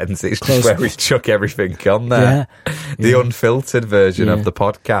yeah. Friends. It's Close just where we friends. chuck everything on there. The unfiltered version Yeah. of the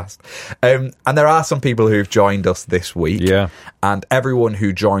podcast. And there are some people who've joined us this week. Yeah. And everyone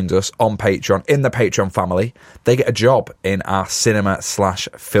who joins us on Patreon, in the Patreon family, they get a job in our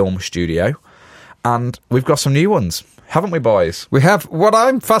cinema/film studio. And we've got some new ones, haven't we, boys? We have. What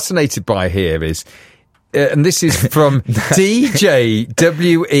I'm fascinated by here is, and this is from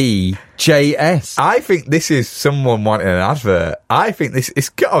DJWEJS. I think this is someone wanting an advert. I think it's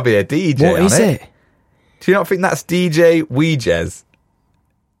got to be a DJ. What is on it? Do you not think that's DJ Weejez?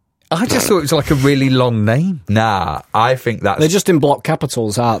 I just thought it was like a really long name. Nah, I think that's... They're just in block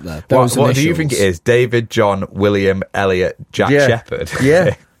capitals, aren't they? What do you think it is? David, John, William, Elliot, Jack Shepherd?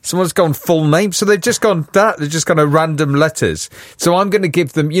 Yeah. Someone's gone full name, so they've just gone that. They've just gone a random letters. So I'm going to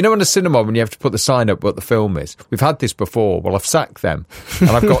give them, in a cinema when you have to put the sign up what the film is. We've had this before. Well, I've sacked them, and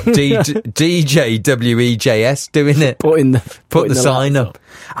I've got DJWEJS doing it. Put the sign up.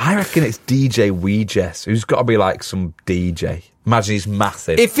 I reckon it's DJ Weejess, who's got to be like some DJ. Imagine he's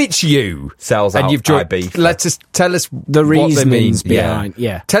massive. If it's you, Sells and out you've joined, Ibiza. tell us The what they mean. reasonings behind,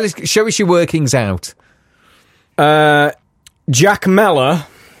 yeah. Show us your workings out. Jack Mellor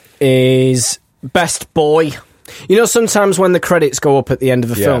is best boy. Sometimes when the credits go up at the end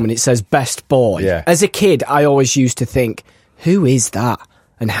of a film and it says best boy, Yeah. as a kid I always used to think, who is that?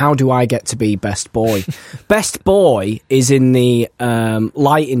 And how do I get to be best boy? Best boy is in the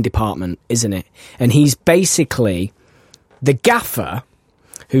lighting department, isn't it? And he's basically the gaffer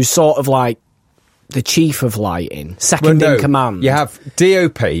who's sort of like the chief of lighting, second in command. You have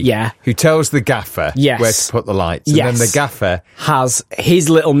DOP, Yeah. who tells the gaffer Yes. where to put the lights, and then the gaffer, has his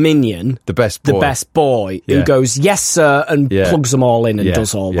little minion, the best boy, who Yeah. goes, yes, sir, and Yeah. plugs them all in and Yeah.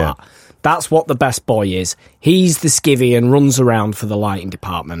 does all Yeah. that. That's what the best boy is. He's the skivvy and runs around for the lighting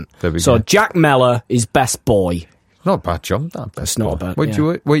department. There we so go. Jack Mellor is best boy. Not a bad job, that. It's not bad. What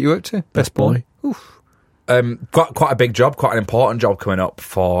you up to? Best boy? Oof. Quite a big job, quite an important job coming up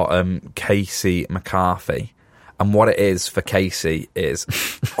for Casey McCarthy. And what it is for Casey is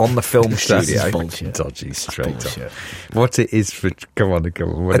on the film studio. Bullshit. Dodgy straight Bullshit. up. What it is for... Come on.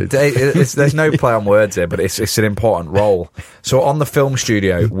 What There's no play on words here, but it's an important role. So on the film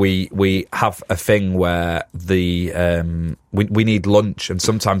studio, we have a thing where we need lunch, and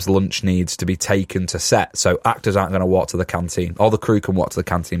sometimes lunch needs to be taken to set. So actors aren't going to walk to the canteen. All the crew can walk to the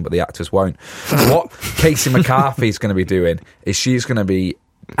canteen, but the actors won't. What Casey McCarthy's going to be doing is she's going to be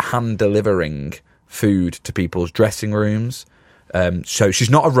hand delivering food to people's dressing rooms. So she's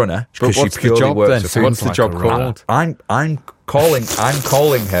not a runner because she purely works with What's the job called? I'm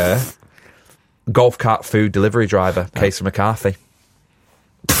calling her golf cart food delivery driver, Casey McCarthy.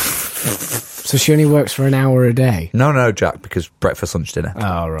 So she only works for an hour a day? No, Jack, because breakfast, lunch, dinner.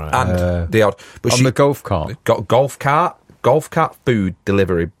 Oh, right. And the odd... But On the golf cart? Got golf cart food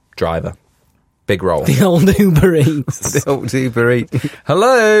delivery driver. Big role. The old Uber Eats. The old Uber Eats.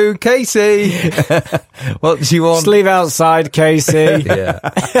 Hello, Casey. What do you want? Just leave outside, Casey. Yeah.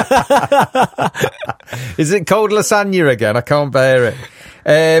 Is it cold lasagna again? I can't bear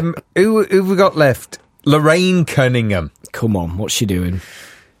it. Who have we got left? Lorraine Cunningham. Come on, what's she doing?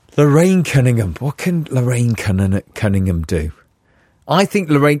 Lorraine Cunningham. What can Lorraine Cunningham do? I think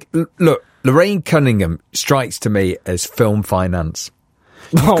Lorraine Cunningham strikes to me as film finance.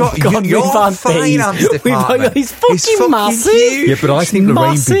 Oh, God, your we've had finance these. department It's fucking massive. huge. Yeah, but I think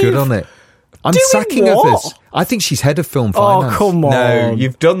Lorraine'd be good on it. I'm Doing sacking her what? this. I think she's head of film Oh, finance. come on. No,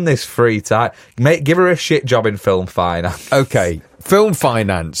 you've done this 3 times. Mate, give her a shit job in film finance. Okay, film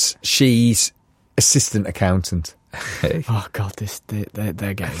finance. She's assistant accountant. Oh, God,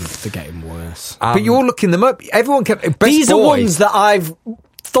 they're getting worse. But you're looking them up. Everyone can. Best These boy. are ones that I've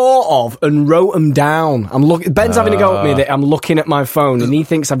thought of and wrote them down. Ben's having a go at me that I'm looking at my phone and he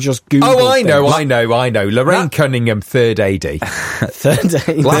thinks I've just Googled Oh, I things. know. Lorraine Cunningham, third AD. Third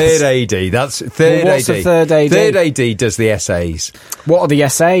AD. Third AD. That's third Well, what's AD. a third AD? Third AD does the essays. What are the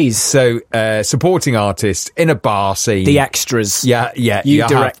essays? So, supporting artists in a bar scene. The extras. Yeah. You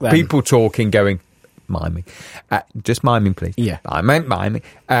direct have them. people talking, going, miming. Just miming, please. Yeah. I meant miming.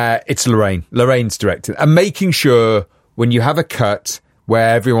 It's Lorraine. Lorraine's directing. And making sure when you have a cut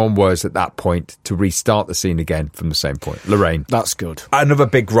where everyone was at that point to restart the scene again from the same point. Lorraine. That's good. Another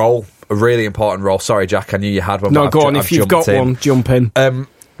big role, a really important role. Sorry, Jack, I knew you had one. No, but go on. I've If you've got jumped in. one, jump in.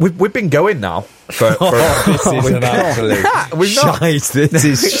 We've been going now for This is an absolute We've not. shite. This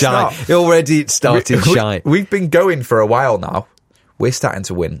is It's shite. not. Already it started shite. We've been going for a while now. We're starting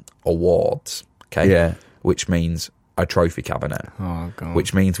to win awards, okay? Yeah. Which means a trophy cabinet. Oh, God.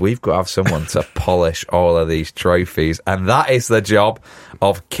 Which means we've got to have someone to polish all of these trophies. And that is the job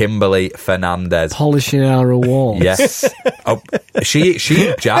of Kimberly Fernandez. Polishing our award. Yes.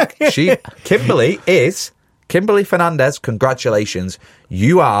 Kimberly Fernandez. Congratulations.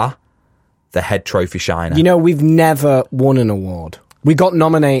 You are the head trophy shiner. You know, we've never won an award. We got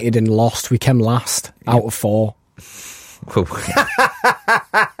nominated and lost. We came last out of 4.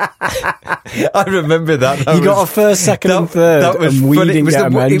 I remember that. You got a first, second, and third, and we funny. didn't get a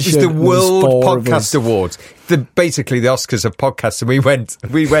It was mention. the There was World 4 of us. Podcast Awards. Basically the Oscars of podcasts, and we went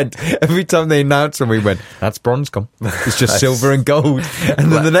every time they announced them. We went, that's bronze gone. It's just silver and gold. And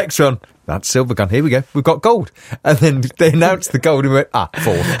then the next one, that's silver gone. Here we go. We've got gold. And then they announced the gold, and we went, 4.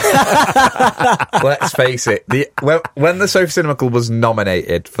 Let's face it. When the Sofa Cinema Club was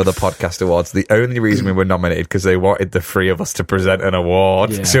nominated for the Podcast Awards, the only reason we were nominated because they wanted the 3 of us to present an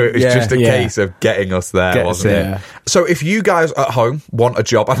award. Yeah. So it was Yeah. just a Yeah. case of getting us there, Get us wasn't there. it? So if you guys at home want a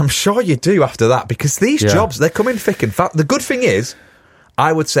job, and I'm sure you do after that, because these jobs, they're coming thick and fast. The good thing is,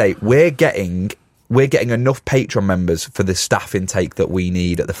 I would say we're getting enough Patreon members for the staff intake that we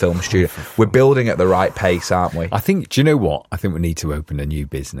need at the film studio. We're building at the right pace, aren't we? I think, do you know what? I think we need to open a new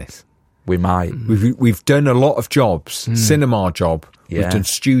business. We might. We've done a lot of jobs. Cinema job. Yeah. We've done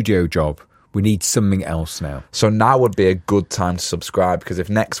studio job. We need something else now. So now would be a good time to subscribe, because if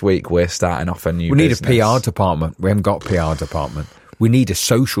next week we're starting off a new We need business, a PR department. We haven't got a PR department. We need a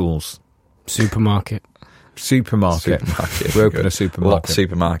socials Supermarket. supermarket. We open a supermarket.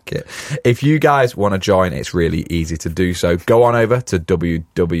 Supermarket. If you guys want to join, it's really easy to do so. Go on over to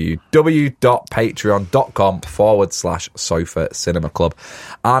www.patreon.com/Sofa Cinema Club,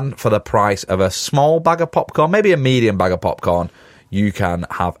 and for the price of a small bag of popcorn, maybe a medium bag of popcorn, you can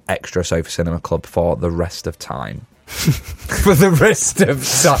have extra Sofa Cinema Club for the rest of time. For the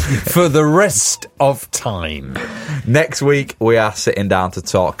rest of time. Next week, we are sitting down to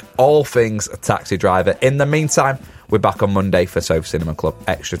talk all things Taxi Driver. In the meantime, we're back on Monday for Sofa Cinema Club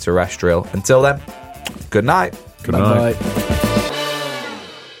Extraterrestrial. Until then, good night. Good night.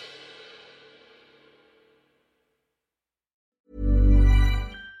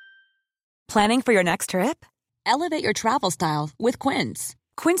 Planning for your next trip? Elevate your travel style with Quince.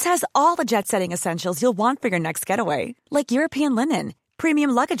 Quince has all the jet-setting essentials you'll want for your next getaway, like European linen, premium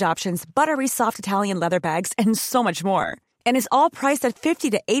luggage options, buttery soft Italian leather bags, and so much more. And is all priced at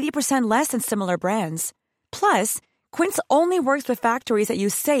 50 to 80% less than similar brands. Plus, Quince only works with factories that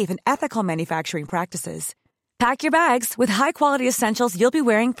use safe and ethical manufacturing practices. Pack your bags with high-quality essentials you'll be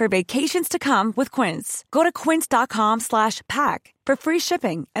wearing for vacations to come with Quince. Go to quince.com/pack for free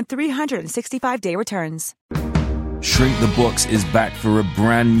shipping and 365-day returns. Shrink the Box is back for a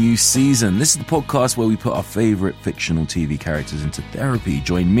brand new season. This is the podcast where we put our favourite fictional TV characters into therapy.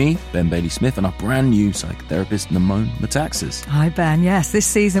 Join me, Ben Bailey-Smith, and our brand new psychotherapist, Namone Metaxas. Hi, Ben. Yes, this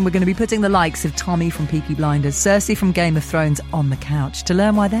season we're going to be putting the likes of Tommy from Peaky Blinders, Cersei from Game of Thrones on the couch to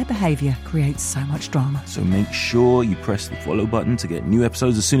learn why their behaviour creates so much drama. So make sure you press the follow button to get new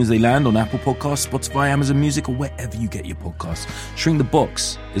episodes as soon as they land on Apple Podcasts, Spotify, Amazon Music, or wherever you get your podcasts. Shrink the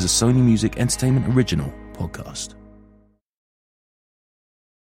Box is a Sony Music Entertainment original podcast.